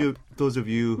perfect those of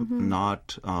you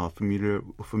not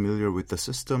familiar with the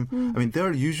system, I mean,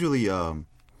 they're usually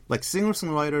like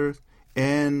singer-songwriters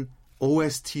and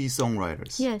OST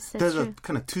songwriters. Yes, that's There's true.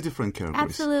 kind of two different categories.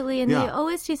 Absolutely. And the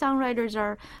OST songwriters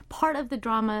are part of the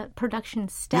drama production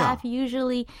staff,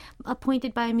 usually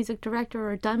appointed by a music director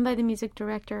or done by the music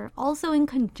director, also in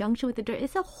conjunction with the director.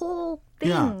 It's a whole thing.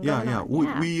 Yeah.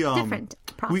 We different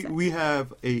process. we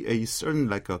have a certain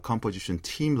like a composition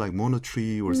team like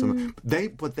Monotree or something.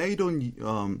 But they don't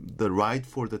the right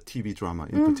for the TV drama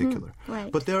in particular.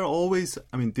 Right. But there are always,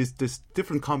 I mean, this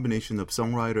different combination of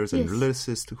songwriters and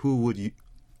lyricists who would,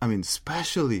 I mean,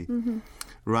 especially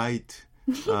write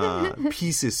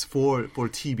pieces for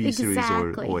TV series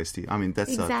or OST. I mean,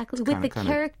 that's exactly with the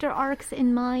character arcs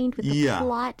in mind, with the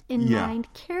plot in mind,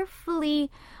 carefully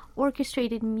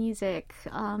orchestrated music.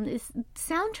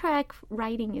 Soundtrack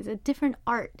writing is a different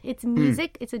art. It's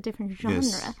music. It's a different genre.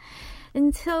 Yes.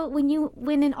 And so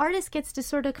when an artist gets to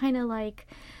sort of kind of like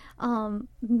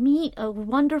meet a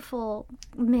wonderful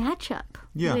matchup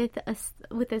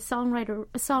with a song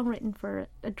written for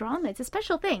a drama, it's a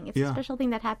special thing. It's a special thing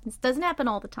that doesn't happen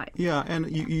all the time. Yeah,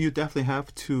 and you definitely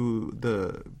have to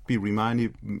be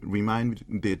reminded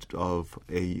of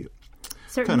a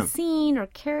certain kind of scene or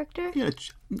character. Yeah,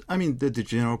 I mean the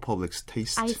general public's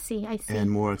taste. I see.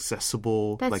 And more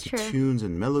accessible, That's like true. Tunes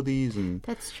and melodies and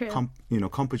that's true.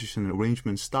 Composition and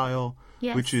arrangement style.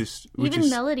 Yes. Which is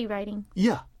melody writing.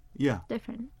 Yeah.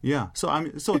 Different. Yeah.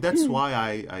 So that's why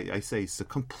I say it's a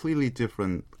completely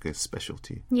different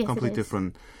specialty. Yes, completely it is.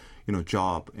 different,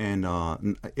 job, and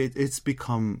it's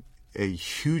become a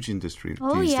huge industry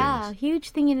these days. Huge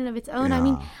thing in and of its own. Yeah. I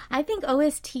mean, I think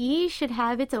OST should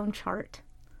have its own chart.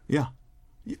 Yeah,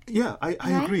 I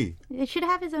Right? agree. It should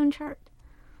have its own chart.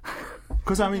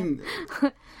 Because I mean,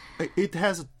 it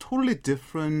has a totally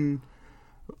different.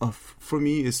 For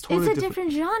me, it's totally It's a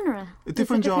different genre. A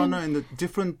different genre and a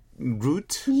different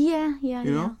route. Yeah,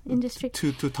 industry.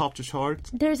 To top the chart.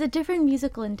 There's a different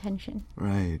musical intention.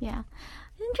 Right. Yeah.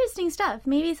 Interesting stuff.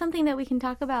 Maybe something that we can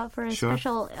talk about for a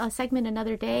special segment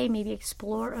another day. Maybe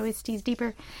explore OSTs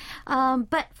deeper.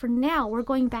 But for now, we're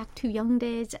going back to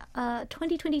Youngdae's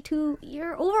 2022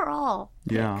 year overall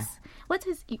picks. Yeah. What's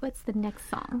the next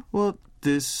song? Well,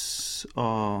 this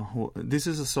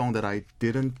is a song that I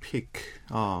didn't pick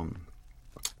for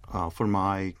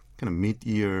my kind of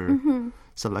mid-year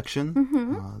selection.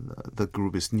 The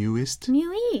group is New East.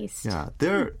 New East. Yeah,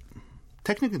 they're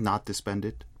technically not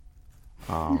disbanded,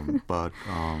 but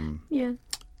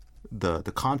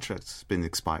the contract's been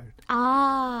expired.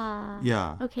 Ah.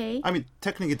 Yeah. Okay. I mean,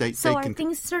 technically they are can.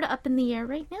 things sort of up in the air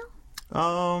right now?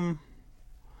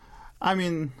 I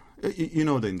mean, you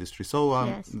know the industry, so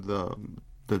Yes.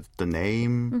 the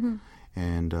name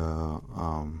and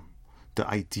the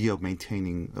idea of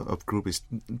maintaining a group is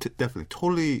definitely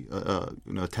totally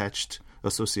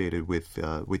associated with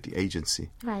the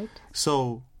agency. Right.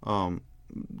 So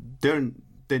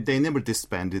they never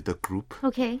disbanded the group.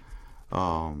 Okay.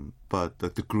 But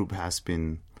the group has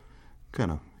been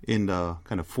kind of in the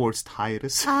kind of forced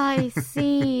hiatus. I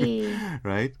see.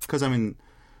 Right? Because I mean,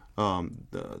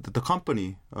 the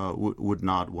company would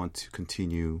not want to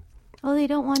continue. Oh, they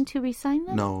don't want to resign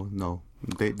them? No.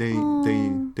 They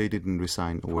didn't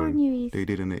resign or New East. they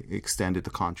didn't extend the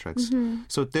contracts.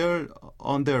 So they're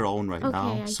on their own right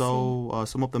now. I So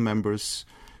some of the members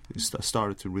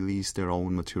started to release their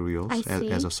own materials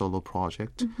as a solo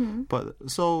project. But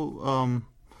so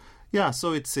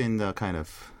so it's in the kind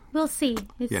of We'll see.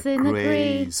 It's in the gray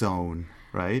gray zone,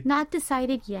 right? Not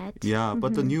decided yet. Yeah,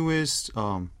 but the newest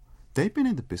they've been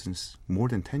in the business more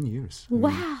than 10 years.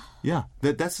 Wow. Yeah,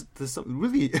 that's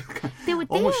really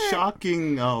almost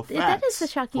shocking fact. That is a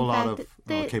shocking for a fact. lot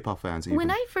of K-pop fans. Even. When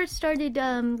I first started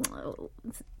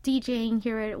DJing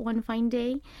here at One Fine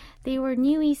Day, they were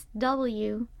New East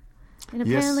W. And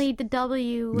apparently the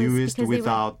W was New East because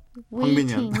without they were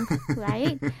waiting, Hwang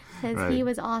right? Because Right. he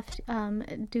was off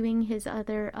doing his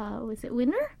other, was it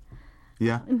Winner?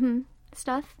 Yeah.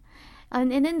 Stuff. And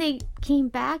then they came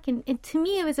back, and to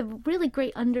me, it was a really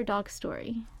great underdog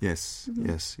story. Yes, Mm-hmm.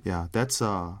 yes, yeah. That's they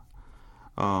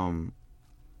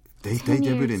 10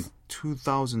 debuted in years.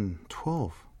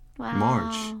 2012 Wow.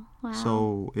 March. Wow.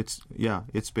 So it's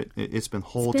been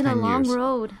whole It's been 10 a long years.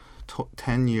 road.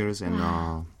 10 years and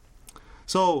Wow.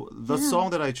 so the song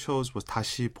that I chose was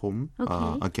다시 봄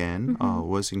Okay. again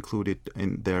was included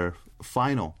in their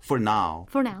final for now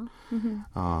For now.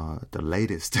 the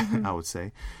latest I would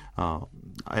say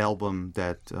album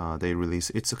that they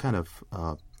released. It's a kind of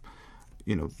the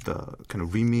kind of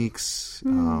remix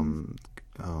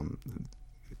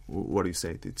what do you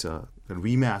say? It's a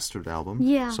remastered album.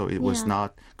 Yeah, So it was yeah.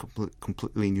 not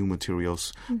completely new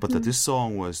materials, but this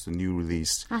song was the new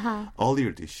release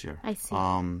earlier this year. I see.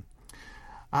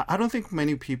 I don't think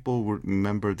many people would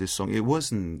remember this song. It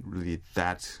wasn't really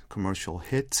that commercial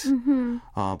hit,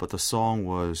 but the song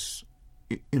was,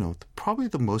 probably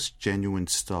the most genuine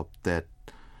stuff that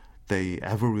they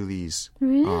ever released for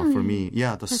me.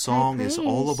 Yeah, the That's song high is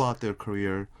all praise. about their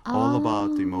career, all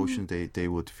about the emotion they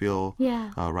would feel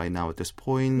Yeah. right now at this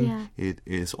point. Yeah. It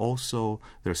is also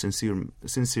their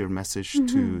sincere message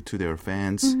to their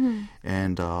fans,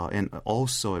 and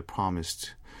also a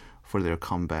promise for their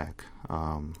comeback.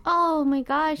 Oh my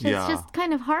gosh, it's Yeah. just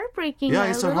kind of heartbreaking. Yeah,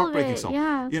 it's a little heartbreaking bit. song.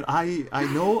 Yeah. I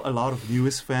know a lot of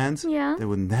newest fans. Yeah. They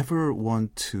would never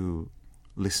want to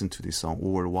listen to this song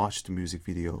or watch the music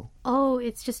video. Oh,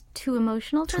 it's just too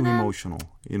emotional for Too them? emotional.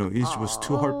 It was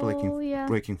too heartbreaking yeah.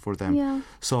 breaking for them. Yeah.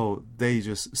 So they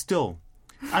just still.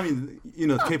 I mean,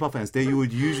 K-pop fans, they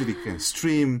would usually can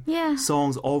stream Yeah.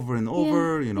 songs over and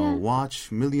over, yeah.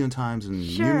 watch a million times and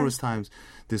Sure. numerous times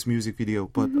this music video.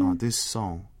 But this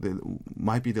song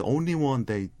might be the only one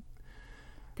they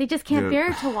They just can't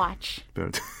They're- bear to watch.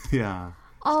 yeah.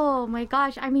 Oh my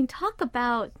gosh. I mean, talk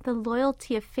about the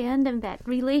loyalty of fandom, that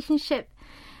relationship,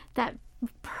 that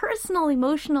personal,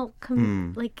 emotional,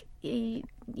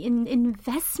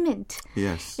 investment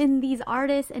Yes. in these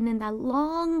artists and in that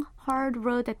long, hard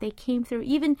road that they came through.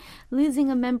 Even losing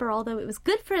a member, although it was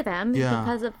good for them Yeah.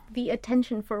 because of the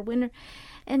attention for Winner.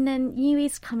 And then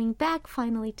Yui's coming back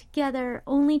finally together,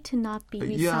 only to not be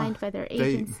re-signed by their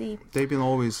agency. They've been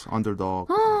always underdog.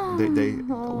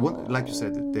 Like you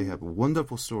said, they have a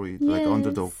wonderful story, like Yes.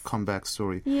 underdog comeback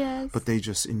story. Yes. But they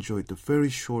just enjoyed the very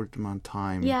short amount of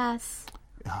time. Yes.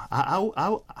 I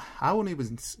wouldn't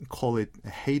even call it a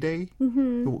heyday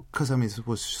because it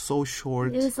was so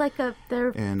short. It was like their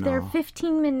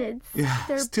 15 minutes. Yeah,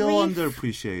 their still brief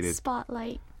underappreciated.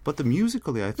 spotlight. But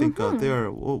musically, I think they are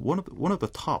one of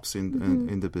the tops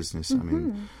in the business. I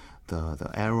mean, the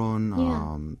Aaron,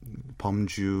 Yeah.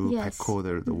 Bumju, Yes. Peko,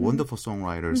 they're the wonderful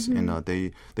songwriters, and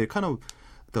they're kind of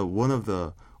one of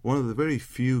the very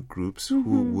few groups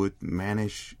who would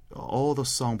manage all the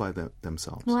song by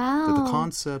themselves. Wow. The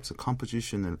concepts, the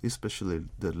composition, and especially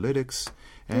the lyrics,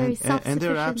 Very and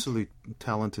they're self-sufficient. absolutely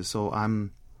talented. So I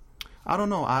don't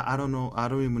know. I don't know. I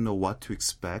don't even know what to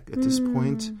expect at this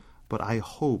point. But I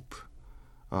hope,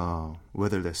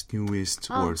 whether that's Newest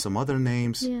or some other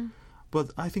names. Yeah.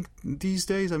 But I think these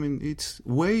days, it's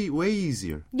way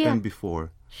easier Yeah. than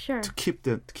before Sure. to keep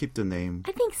the name.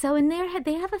 I think so. And they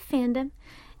have a fandom.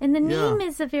 And the Yeah. name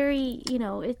is a very,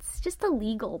 it's just a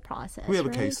legal process. We have a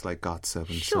right? case like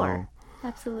GOT7. Sure.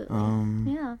 Absolutely.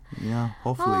 Yeah. So yeah,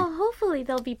 hopefully. Oh, hopefully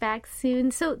they'll be back soon.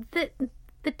 So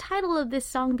the title of this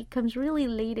song becomes really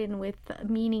laden with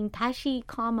meaning 다시,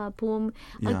 봄,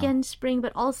 Yeah. again spring,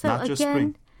 but also Not just again,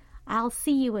 spring. I'll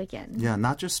see you again. Yeah,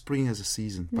 not just spring as a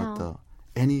season, No. but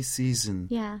any season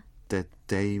Yeah, that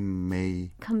they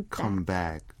may Come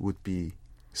back would be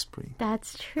spring.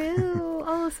 that's true.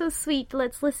 Oh, so sweet.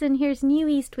 Let's listen. Here's New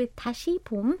East with 다시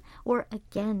봄 or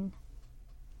again.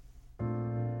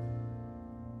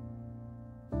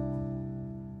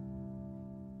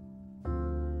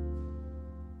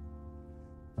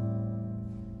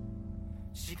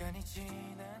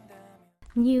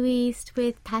 New East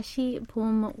with 다시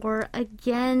봄 or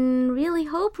again. Really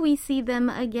hope we see them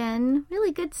again.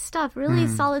 Really good stuff. Really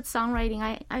solid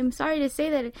songwriting. I'm sorry to say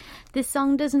that this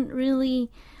song doesn't really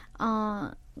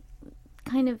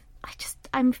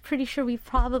I'm pretty sure we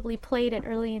probably played it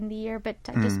early in the year, but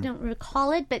I just don't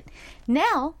recall it. But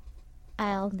now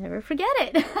I'll never forget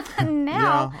it.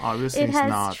 Now, Yeah, obviously it it's has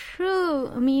not. true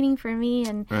meaning for me,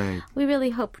 and Right. we really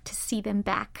hope to see them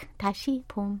back. 다시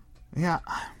봄. Yeah,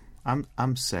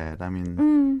 I'm sad. I mean,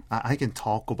 Mm. I can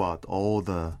talk about all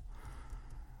the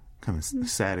kind of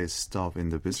saddest stuff in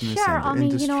the business Sure, and the I mean,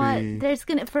 industry. you know what? There's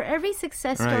gonna for every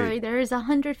success story, Right. there is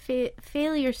 100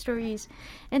 failure stories,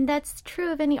 and that's true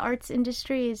of any arts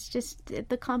industry. It's just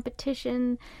the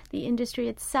competition, the industry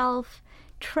itself,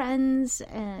 trends,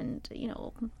 and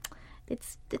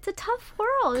it's a tough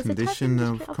world. It's Condition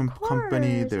a tough of industry.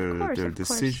 company, Of their course.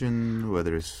 decision,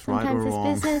 whether it's right Sometimes or it's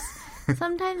wrong. business.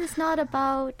 Sometimes it's not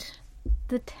about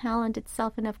the talent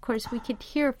itself. And of course, we could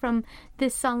hear from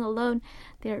this song alone.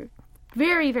 They're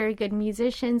very, very good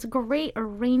musicians. Great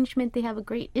arrangement. They have a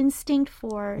great instinct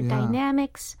for Yeah.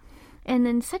 dynamics. And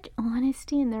then such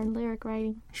honesty in their lyric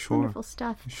writing. Sure. Wonderful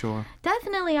stuff. Sure.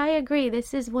 Definitely, I agree.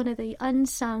 This is one of the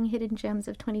unsung hidden gems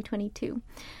of 2022.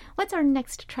 What's our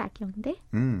next track, Youngdae?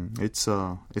 It's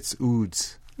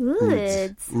Oods.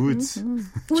 Woods. Oods.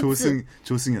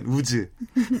 조승연. 우즈.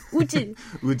 우즈.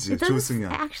 우즈. It doesn't, 조승연.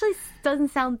 actually doesn't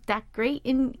sound that great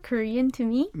in Korean to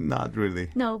me. Not really.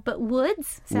 No, but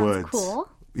woods sounds Woods. cool.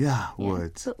 Yeah, Yeah.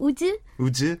 Woods. But 우즈,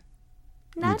 우즈.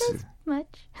 not 우즈. as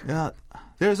much. Yeah.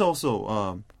 There's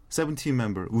also 17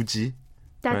 member Uji.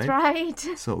 That's Right? right.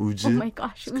 So Uji. Oh my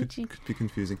gosh, could, Uji. could be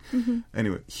confusing.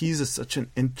 Anyway, he's such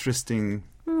an interesting,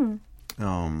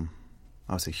 I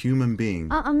would say, human being.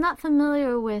 I'm not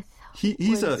familiar with He's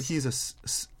Woods.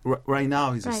 right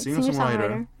now he's a right,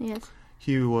 singer-songwriter. Yes.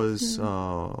 He was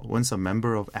once a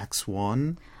member of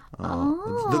X1,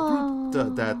 the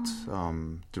group that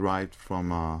derived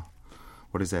from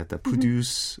what is that? That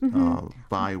produced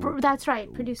by That's right.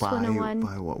 Produce by 101.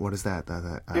 what is that?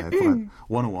 I forgot.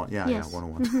 101. Yeah, Yes. yeah,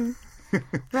 101.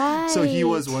 Right. So he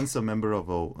was once a member of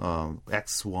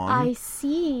X1. I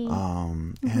see.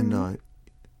 And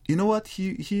you know what?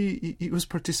 He was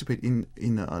participating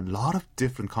in a lot of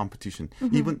different competition.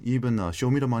 Even Show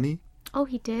Me the Money. Oh,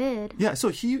 he did. Yeah. So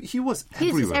he was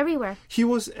He was everywhere.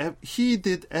 just everywhere. He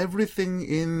did everything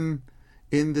in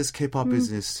this K-pop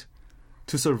business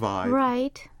to survive.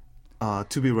 Right.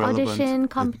 To be relevant. Audition,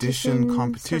 competition, survival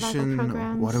competition,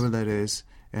 programs. whatever that is.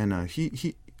 And I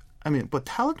mean, but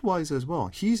talent-wise as well,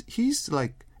 he's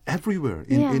like everywhere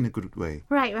in a good way.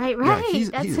 Right. Yeah,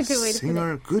 he's That's a a good way to put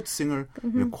singer, it. good singer,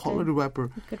 quality rapper.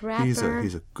 Good rapper.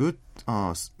 He's a good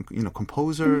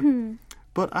composer.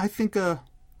 But I think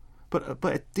but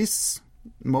at this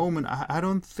moment I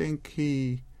don't think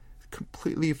he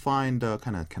completely find the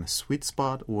kind of sweet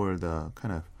spot or the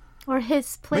kind of Or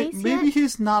his place maybe yet?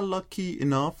 he's not lucky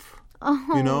enough.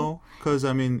 You know, because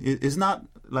I mean, it's not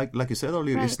like you said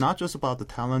earlier. Right. It's not just about the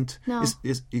talent. No.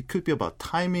 It could be about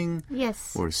timing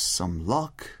Yes. or some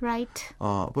luck. Right.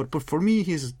 But for me,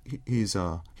 he's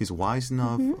wise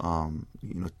enough.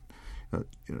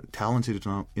 Talented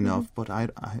enough. But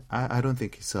I don't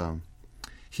think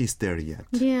he's there yet.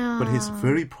 Yeah. But he's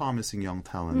very promising young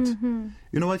talent.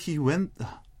 You know what? He went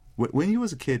when he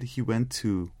was a kid. He moved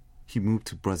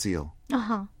to Brazil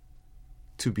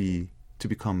to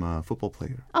become a football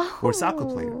player or soccer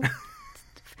player.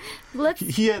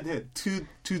 He had two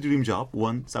dream jobs: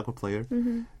 one soccer player,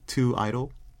 two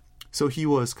idol. So he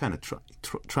was kind of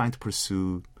trying to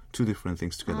pursue two different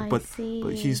things together. I but see.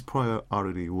 his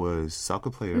priority was soccer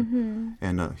player,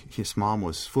 and his mom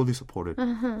was fully supportive.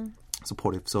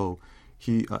 So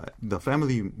the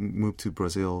family moved to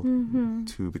Brazil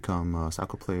to become a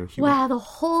soccer player. Wow, the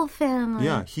whole family.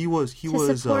 Yeah, he was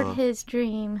to support his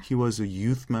dream. He was a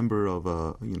youth member of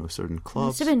certain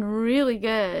clubs. Must have been really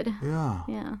good. Yeah.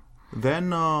 Yeah.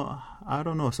 Then I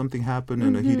don't know, something happened,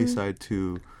 and he decided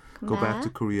to go back to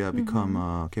Korea, become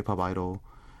a K-pop idol,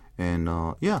 and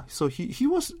so he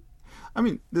was. I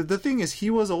mean, the thing is, he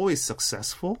was always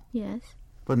successful, Yes.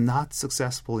 but not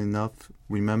successful enough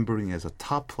remembering as a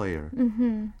top player.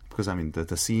 Because I mean,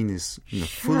 the scene is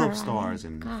full Sure, of stars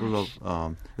and full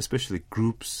of especially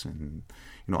groups and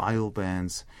idol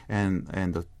bands, and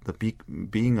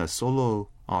being a solo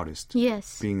artist,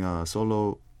 Yes. being a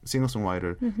solo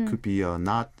singer-songwriter could be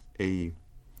not a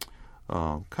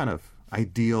kind of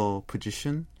ideal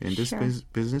position in this Sure.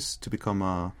 business to become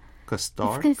a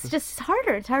star. It's just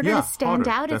harder. It's harder Yeah, to stand harder,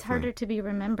 out. It's definitely. harder to be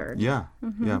remembered. Yeah,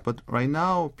 yeah. But right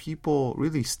now, people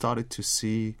really started to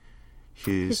see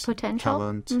his potential?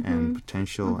 talent and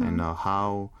potential, and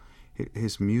how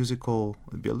his musical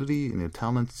ability and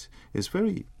talent is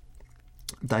very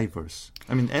diverse.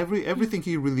 I mean, everything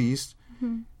he released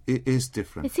is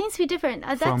different. It seems to be different.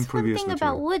 That's From one previous thing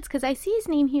about material. Woods, because I see his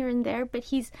name here and there, but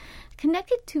he's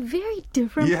connected to very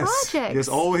different projects. Yes,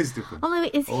 always different. I'm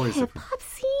like, is he Always hip hop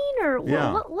scene or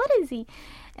Yeah. what is he?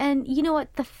 And you know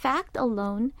what? The fact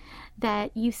alone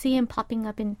that you see him popping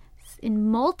up in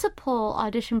multiple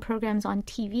audition programs on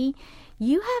TV,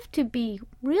 you have to be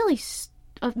really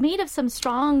made of some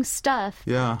strong stuff,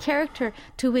 character,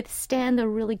 to withstand the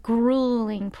really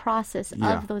grueling process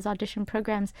of those audition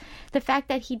programs. The fact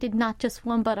that he did not just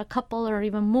one, but a couple or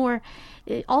even more,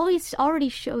 it always already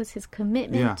shows his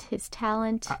commitment, his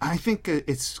talent. I think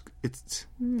it's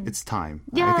time.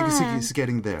 I think he's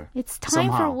getting there. It's time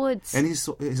somehow. for Woods. And he's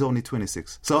only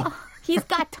 26. So he's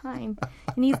got time.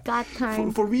 And he's got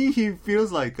time. For me, he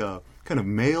feels like a kind of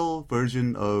male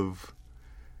version of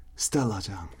Stella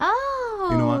Jang. Oh,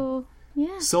 you know what?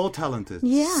 Yeah. So talented,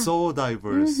 so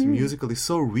diverse, musically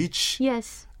so rich.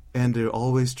 Yes. And they're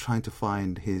always trying to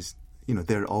find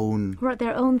their own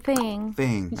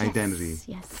thing, identity.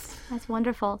 Yes, that's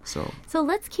wonderful. So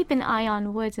let's keep an eye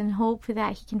on Woods and hope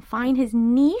that he can find his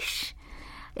niche.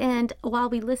 And while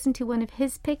we listen to one of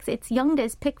his picks, it's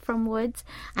Youngdae's pick from Woods,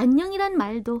 안녕이란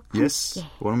말도 함께. Yes,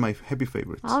 one of my heavy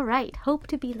favorites. All right, hope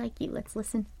to be like you. Let's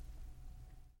listen.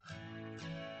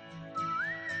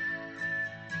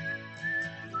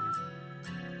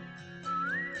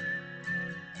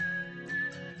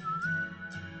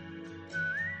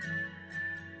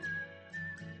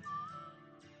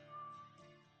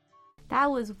 That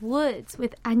was Woods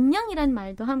with 안녕이란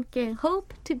말도 함께.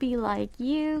 Hope to be like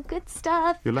you. Good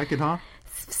stuff. You like it, huh?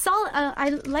 Solid. I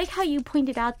like how you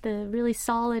pointed out the really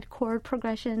solid chord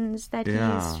progressions that he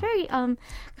is very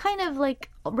kind of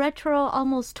like retro,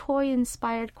 almost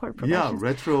toy-inspired chord progressions. Yeah,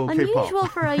 retro Unusual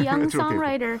K-pop. for a young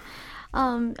songwriter,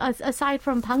 aside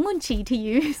from Bang Moon-chi to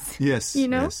use. Yes, you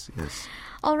know? yes.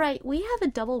 All right, we have a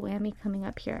double whammy coming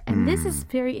up here. And this is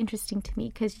very interesting to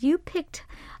me because you picked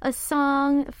a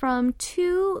song from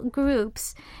two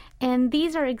groups. And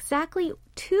these are exactly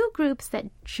two groups that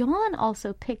John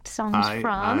also picked songs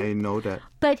from. I know that.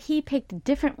 But he picked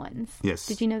different ones. Yes.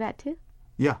 Did you know that too?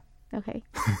 Yeah. Okay.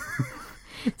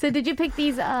 So did you pick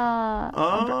these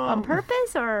on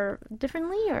purpose or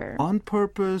differently? Or on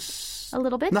purpose. A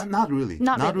little bit? Not really.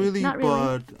 Not really.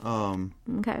 But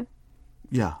okay.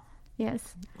 Yeah.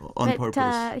 Yes. On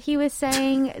purpose. He was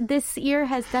saying this year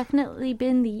has definitely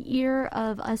been the year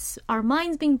of our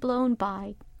minds being blown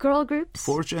by girl groups.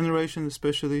 Fourth generation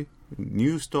especially,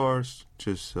 new stars,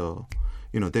 just,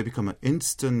 they become an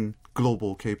instant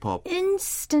global K-pop.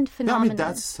 Instant phenomenon. Yeah, I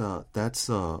mean, that's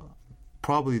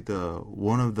probably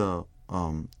one of the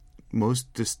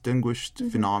most distinguished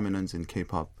phenomenons in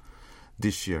K-pop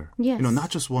this year. Yes.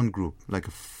 Not just one group, like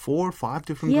 4 or 5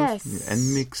 different groups.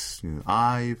 NMIX,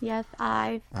 IVE. Yes,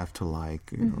 IVE. After Le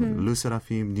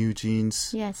Sserafim, New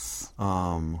Jeans. Yes.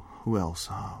 Who else?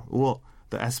 Well,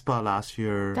 the aespa last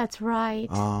year. That's right.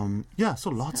 So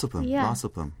lots of them. Yeah. Lots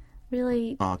of them.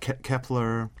 Really.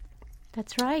 Kepler.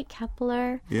 That's right,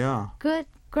 Kepler. Yeah. Good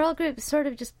girl groups sort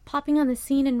of just popping on the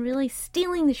scene and really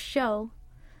stealing the show.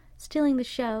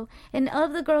 And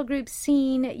of the girl group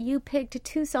scene, you picked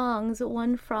 2 songs,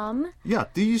 one from... Yeah,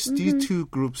 these 2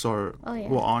 groups are,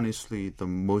 honestly, the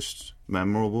most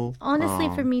memorable. Honestly,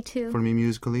 for me too. For me,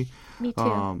 musically. Me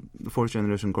too. The fourth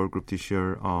generation girl group this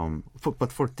year,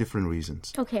 but for different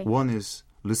reasons. Okay. One is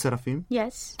Le Sserafim.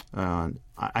 Yes.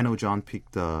 I know John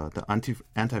picked the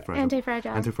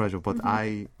Anti-Fragile. Anti-Fragile. But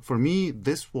for me,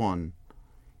 this one,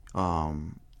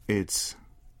 it's,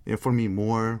 for me,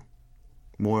 more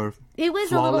it was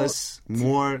flawless,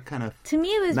 more kind of to me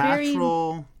it was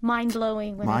natural,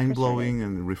 very mind-blowing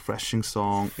and refreshing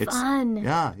song. It's fun.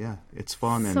 It's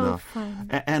fun. So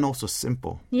fun. And also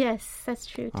simple. Yes, that's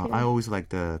true too. I always like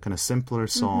the kind of simpler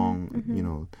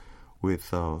song,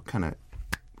 with kind of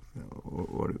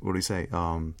what do you say,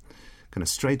 kind of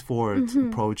straightforward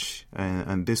approach.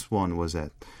 And this one was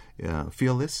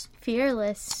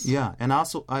Fearless. Yeah, and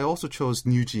I also chose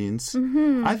New Jeans.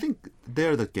 I think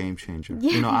they're the game changer.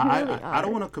 Yeah, I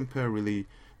don't want to compare really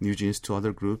New Jeans to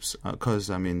other groups because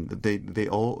I mean they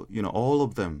all all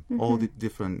of them, all the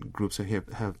different groups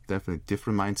have definitely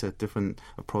different mindset, different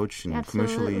approach,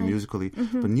 commercially and musically.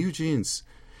 But New Jeans,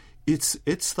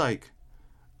 it's like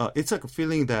a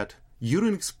feeling that you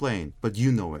don't explain, but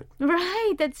you know it.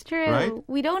 Right, that's true. Right?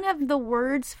 We don't have the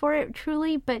words for it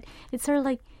truly, but it's sort of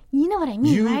like, you know what I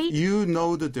mean, right? You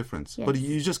know the difference, but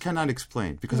you just cannot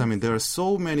explain because, I mean, there are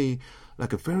so many,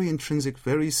 like a very intrinsic,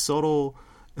 very subtle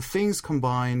things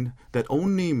combined that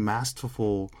only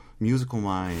masterful musical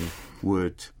mind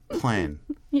would plan.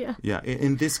 Yeah.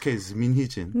 In this case, Min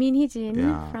Hee-jin.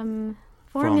 From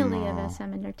formerly of SM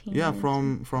Entertainment. Yeah,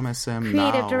 from SM.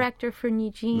 Creative director for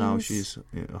New Jeans. Now she's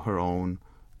her own.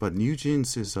 But New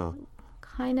Jeans is a...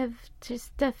 kind of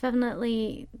just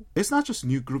definitely... It's not just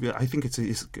new group. I think it's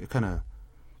kind of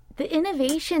the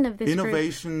innovation of this group.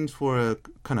 Innovation for a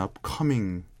kind of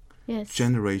upcoming Yes.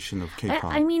 generation of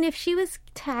K-pop. I mean, if she was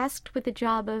tasked with the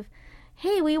job of,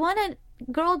 hey, we want a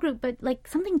girl group, but like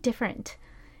something different.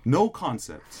 No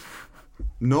concepts.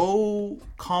 No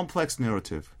complex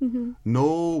narrative.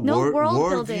 No, No word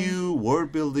world view,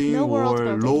 word building, No world or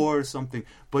building. lore or something.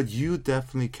 But you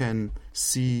definitely can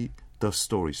see the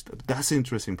stories. That's the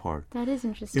interesting part. That is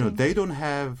interesting. You know, they don't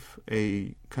have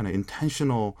a kind of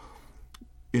intentional,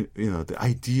 the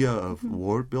idea of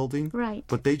word building. Right.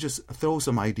 But they just throw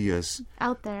some ideas,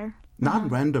 Out there. not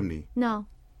randomly, No.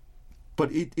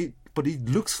 but it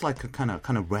looks like a kind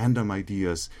of random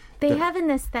ideas. They that- have an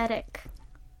aesthetic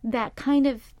that kind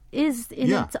of is in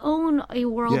Yeah. its own a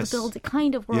world Yes.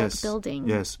 kind of world yes, building.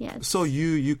 Yes. Yes. So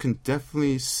you can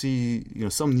definitely see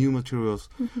some new materials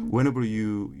whenever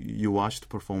you watch the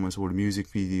performance or the music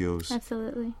videos.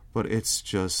 Absolutely. But it's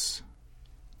just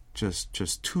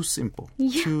too simple.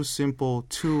 Yeah. Too simple,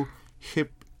 too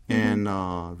hip and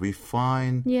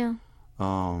refined. Yeah.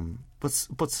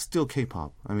 But still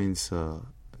K-pop. I mean, it's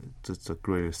the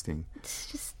greatest thing.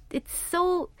 It's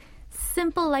so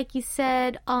simple, like you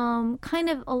said. Kind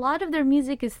of a lot of their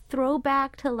music is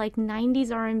throwback to like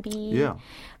 90s R&B. Yeah.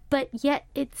 But yet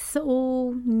it's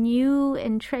so new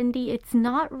and trendy. It's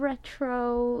not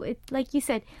retro. It's like you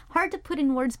said, hard to put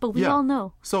in words, but we Yeah. all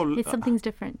know So it's something's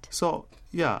different. So,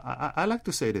 yeah, I like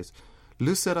to say this.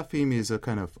 Le Sserafim is a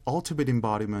kind of ultimate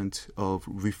embodiment of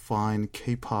refined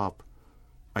K-pop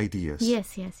ideas.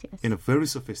 Yes. In a very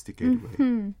sophisticated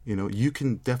way. You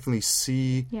can definitely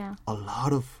see Yeah. a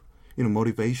lot of,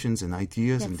 motivations and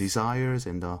ideas and Yes. desires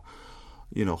and,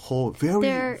 whole very,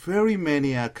 They're- very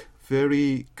maniac,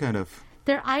 very kind of,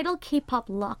 They're idol K-pop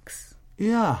lux.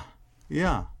 yeah.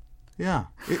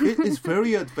 It's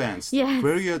very advanced. Yes,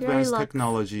 very very advanced luxe.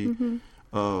 technology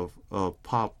of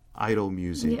pop idol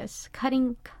music. Yes,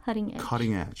 cutting edge.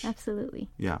 Cutting edge. Absolutely.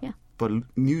 Yeah. Yeah. But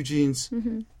New Jeans,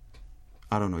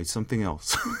 I don't know, it's something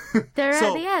else.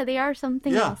 They are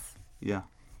something yeah. else. Yeah.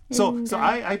 So And,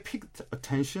 I picked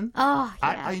Attention. Oh, yeah.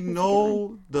 I that's a good one.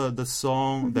 know the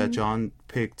song that John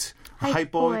picked.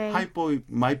 Hype Boy. Hype Boy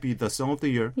might be the song of the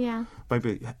year. Yeah. Might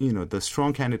be the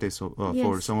strong candidate for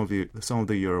Yes. song of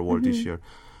the year award this year.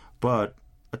 But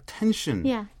Attention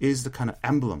Yeah. is the kind of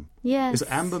emblem. Yes. It's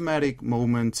an emblematic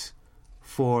moment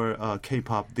for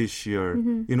K-pop this year.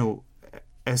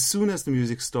 As soon as the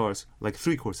music starts, like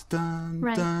three chords, dun,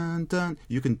 Right. dun, dun,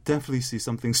 you can definitely see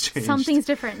something's changed. Something's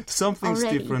different. Something's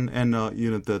already. different, and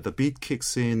the beat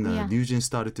kicks in. Yeah. New Jeans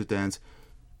started to dance.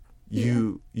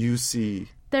 You see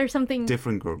There's something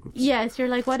different girl groups. Yes, you're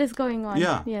like, what is going on?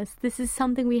 Yeah. Yes, this is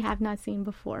something we have not seen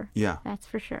before. Yeah. That's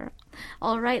for sure.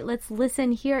 All right, let's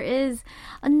listen. Here is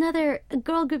another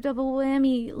girl group double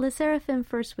whammy. Le Sserafim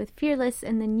first with Fearless,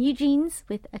 and then New Jeans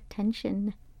with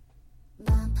Attention.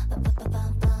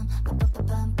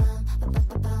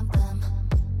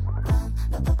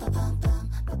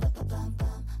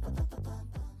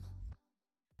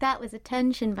 That was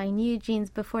Attention by New Jeans.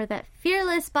 Before that,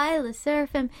 Fearless by Le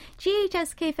Sserafim.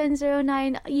 GHSK Fan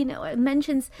 09, it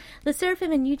mentions Le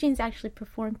Sserafim and New Jeans actually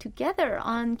performed together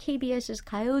on KBS's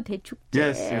가요 대축제.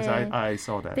 Yes, I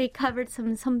saw that. They covered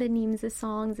some 선배님's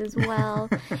songs as well.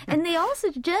 And they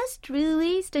also just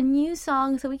released a new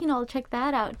song, so we can all check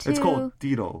that out too. It's called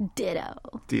Ditto.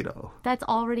 Ditto. That's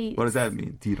already... What does that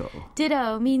mean, Ditto?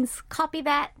 Ditto means copy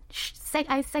that.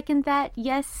 I second that.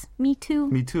 Yes, me too.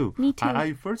 Me too. Me too.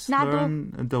 I first 나도.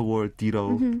 learned the word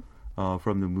Ditto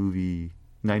from the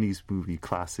 90s movie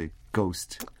classic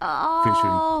Ghost. Oh,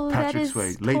 featuring that Patrick is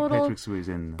Swayze. Late total... Patrick Swayze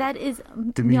and That is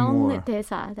Demi Moore.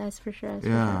 명대사. That's for sure. That's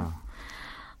for Yeah. sure.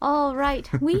 All right,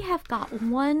 we have got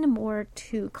one more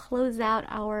to close out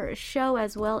our show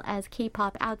as well as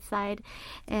K-pop Outside,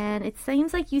 and it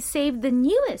seems like you saved the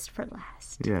newest for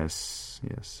last. Yes.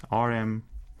 RM.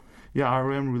 Yeah,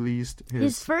 RM released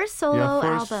His first solo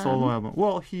album. solo album.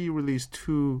 Well, he released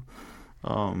two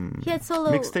He had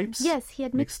solo mixtapes. Yes, he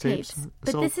had mixtapes.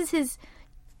 But So- this is his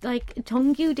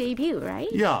정규 debut, right?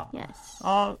 Yeah. Yes.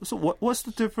 So what's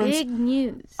the difference? Big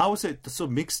news. I would say so.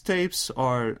 Mixtapes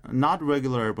are not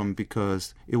regular album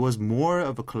because it was more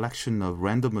of a collection of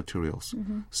random materials.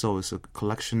 So it's a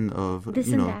collection of This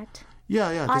and that.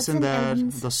 Yeah, Odds this and and that.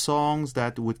 ends. The songs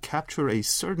that would capture a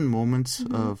certain moment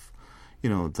of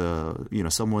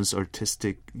someone's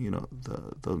artistic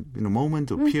the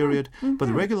moment or period. But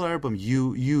the regular album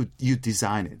you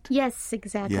design it. Yes,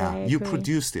 exactly. Yeah, I you agree.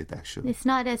 produced it actually. It's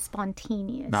not as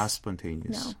spontaneous. Not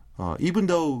spontaneous. Even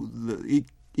though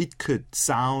it could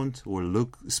sound or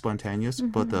look spontaneous,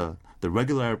 but the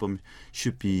regular album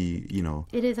should be,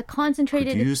 It is a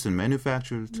concentrated, produced and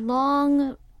manufactured.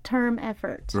 long term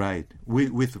effort. Right.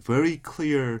 With very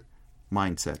clear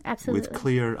mindset. Absolutely. With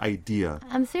clear idea.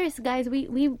 I'm serious, guys.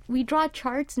 We draw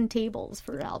charts and tables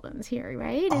for albums here,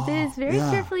 right? It is very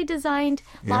carefully designed.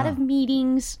 A lot of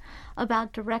meetings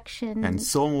about direction. And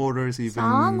song orders even.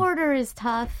 Song order is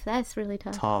tough. That's really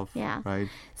tough. Yeah. Right.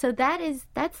 So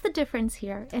that's the difference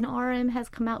here. And RM has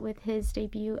come out with his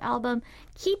debut album.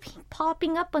 Keep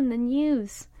popping up on the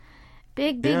news.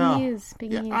 Big news.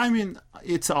 Big news. I mean,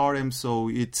 it's RM, so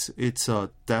it's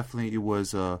definitely, it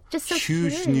was Just so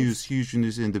huge curious.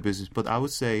 news in the business. But I would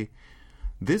say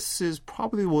this is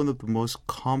probably one of the most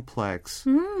complex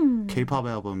K-pop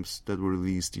albums that were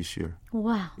released this year.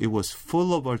 Wow. It was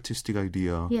full of artistic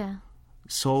idea. Yeah.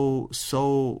 So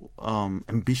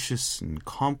ambitious and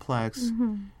complex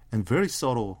and very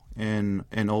subtle, and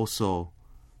also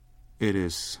it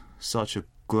is such a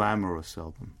glamorous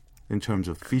album. In terms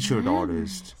of featured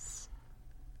artists,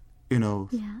 you know,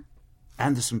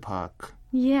 Anderson .Paak,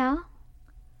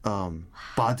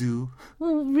 Badu,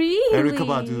 Oh, really? Erykah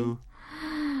Badu.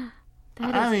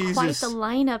 That is quite the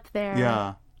lineup there.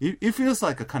 Yeah, it feels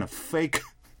like a kind of fake.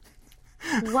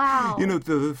 Wow. You know,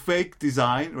 the fake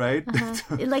design, right?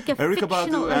 Like a Erykah Badu,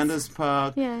 fictionalist. Anderson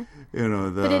 .Paak. Yeah. You know,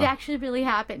 But it actually really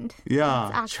happened. Yeah,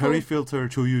 It's actual- Cherry Filter,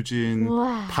 Jo Yujin,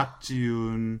 Wow. Park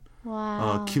Ji-yoon,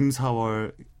 Wow. Kim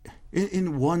Sawol,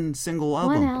 in one single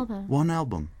album. One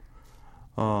album.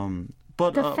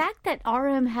 But The fact that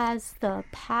RM has the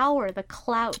power, the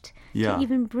clout, Yeah. to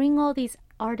even bring all these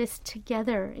artists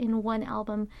together in one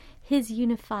album, his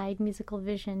unified musical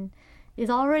vision is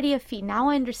already a feat. Now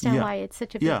I understand why it's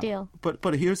such a big deal.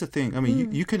 But here's the thing. I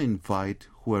mean, you can invite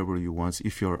whoever you want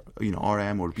if you're, you know,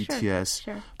 RM or BTS.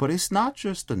 Sure. But it's not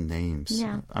just the names.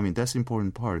 Yeah. I mean, that's the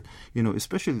important part. You know,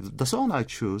 especially the song I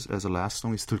chose as the last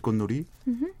song is 들꽃놀이.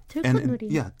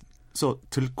 들꽃놀이. So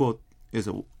들꽃 is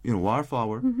a, you know,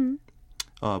 wildflower.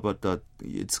 But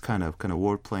it's kind of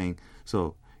word playing.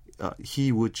 So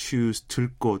he would choose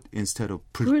들꽃 instead of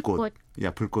불꽃. 불꽃.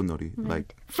 Yeah, 불꽃놀이.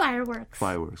 Like Fireworks.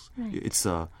 Right. It's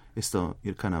the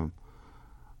kind of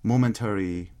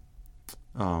momentary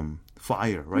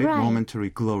fire, right? Right. Momentary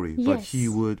glory. But Yes. he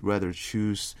would rather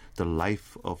choose the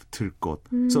life of 들꽃.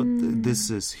 So this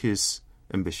is his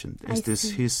ambition. This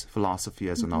is his philosophy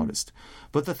as an artist.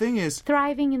 But the thing is,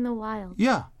 Thriving in the wild.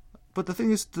 yeah. But the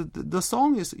thing is, the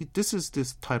song is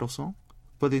this title song,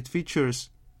 but it features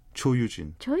Jo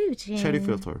Yujin, Jo Yujin. Cherry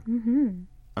Filter.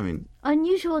 I mean,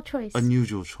 Unusual choice.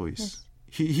 unusual choice.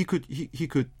 He could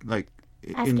like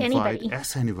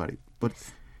ask anybody, but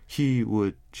he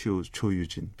would choose Jo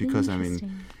Yujin because I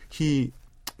mean he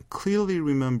clearly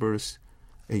remembers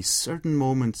a certain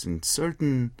moments in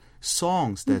certain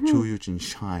songs that Jo Yujin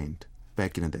shined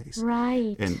back in the days,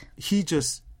 Right. and he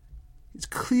just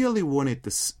clearly wanted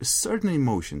certain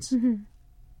emotions. You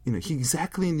know, he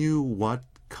exactly knew what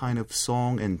kind of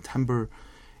song and timbre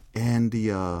and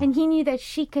the And he knew that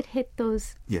she could hit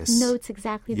those Yes. notes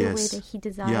exactly the way Yes. that he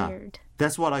desired.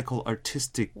 That's what I call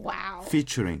artistic Wow.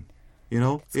 featuring. You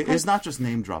know, it's not just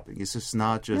name dropping. It's just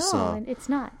not just No, it's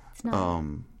not. It's not.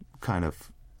 kind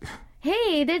of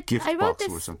Hey, gift I wrote box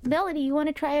or this something. melody. You want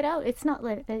to try it out? It's not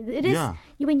like it is. Yeah.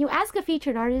 When you ask a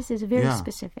featured artist, it's very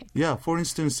specific. Yeah, for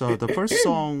instance, the first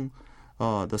song,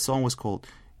 the song was called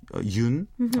Yun.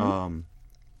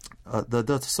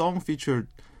 The song featured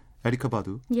Erykah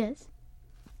Badu. Yes.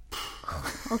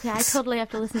 Okay, I totally have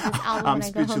to listen to this album I'm when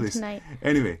I go home speechless. tonight.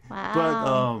 Anyway,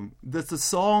 Wow. but the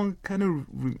song kind of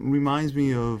reminds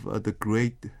me of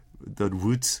the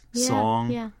Roots Yeah, song.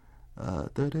 yeah.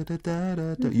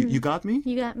 You got me?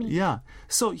 You got me. Yeah.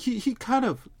 So he kind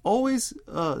of always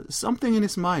something in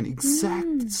his mind,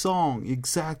 exact song,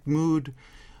 exact mood,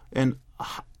 and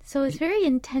So it's very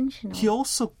intentional. he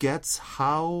also gets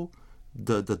how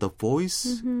the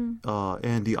voice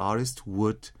and the artist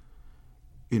would,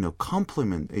 you know,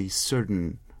 complement a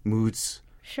certain moods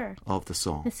Sure. of the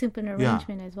song. The soup and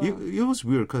arrangement as well. It was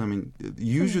weird because I mean,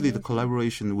 usually the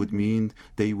collaboration would mean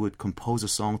they would compose a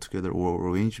song together or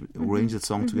arrange the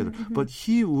song together. But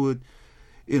he would,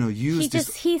 you know, use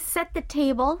He set the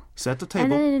table set the and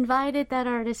table, then invited that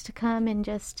artist to come and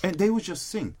just. and they would just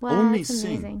sing, Wow, only that's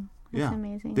sing. amazing. That's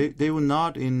amazing. They were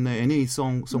not in any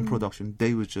song production.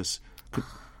 They would just,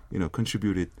 you know,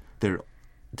 contributed their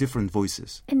different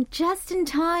voices. And just in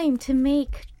time to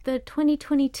make the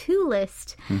 2022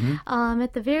 list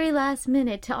at the very last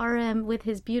minute to RM with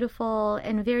his beautiful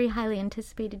and very highly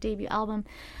anticipated debut album.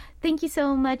 Thank you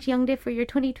so much, Youngdae, for your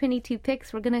 2022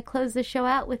 picks. We're going to close the show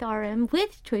out with RM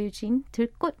with Jo Yujin,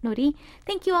 들꽃놀이.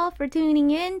 Thank you all for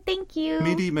tuning in. Thank you.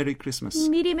 Merry Christmas.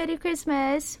 Merry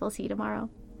Christmas. We'll see you tomorrow.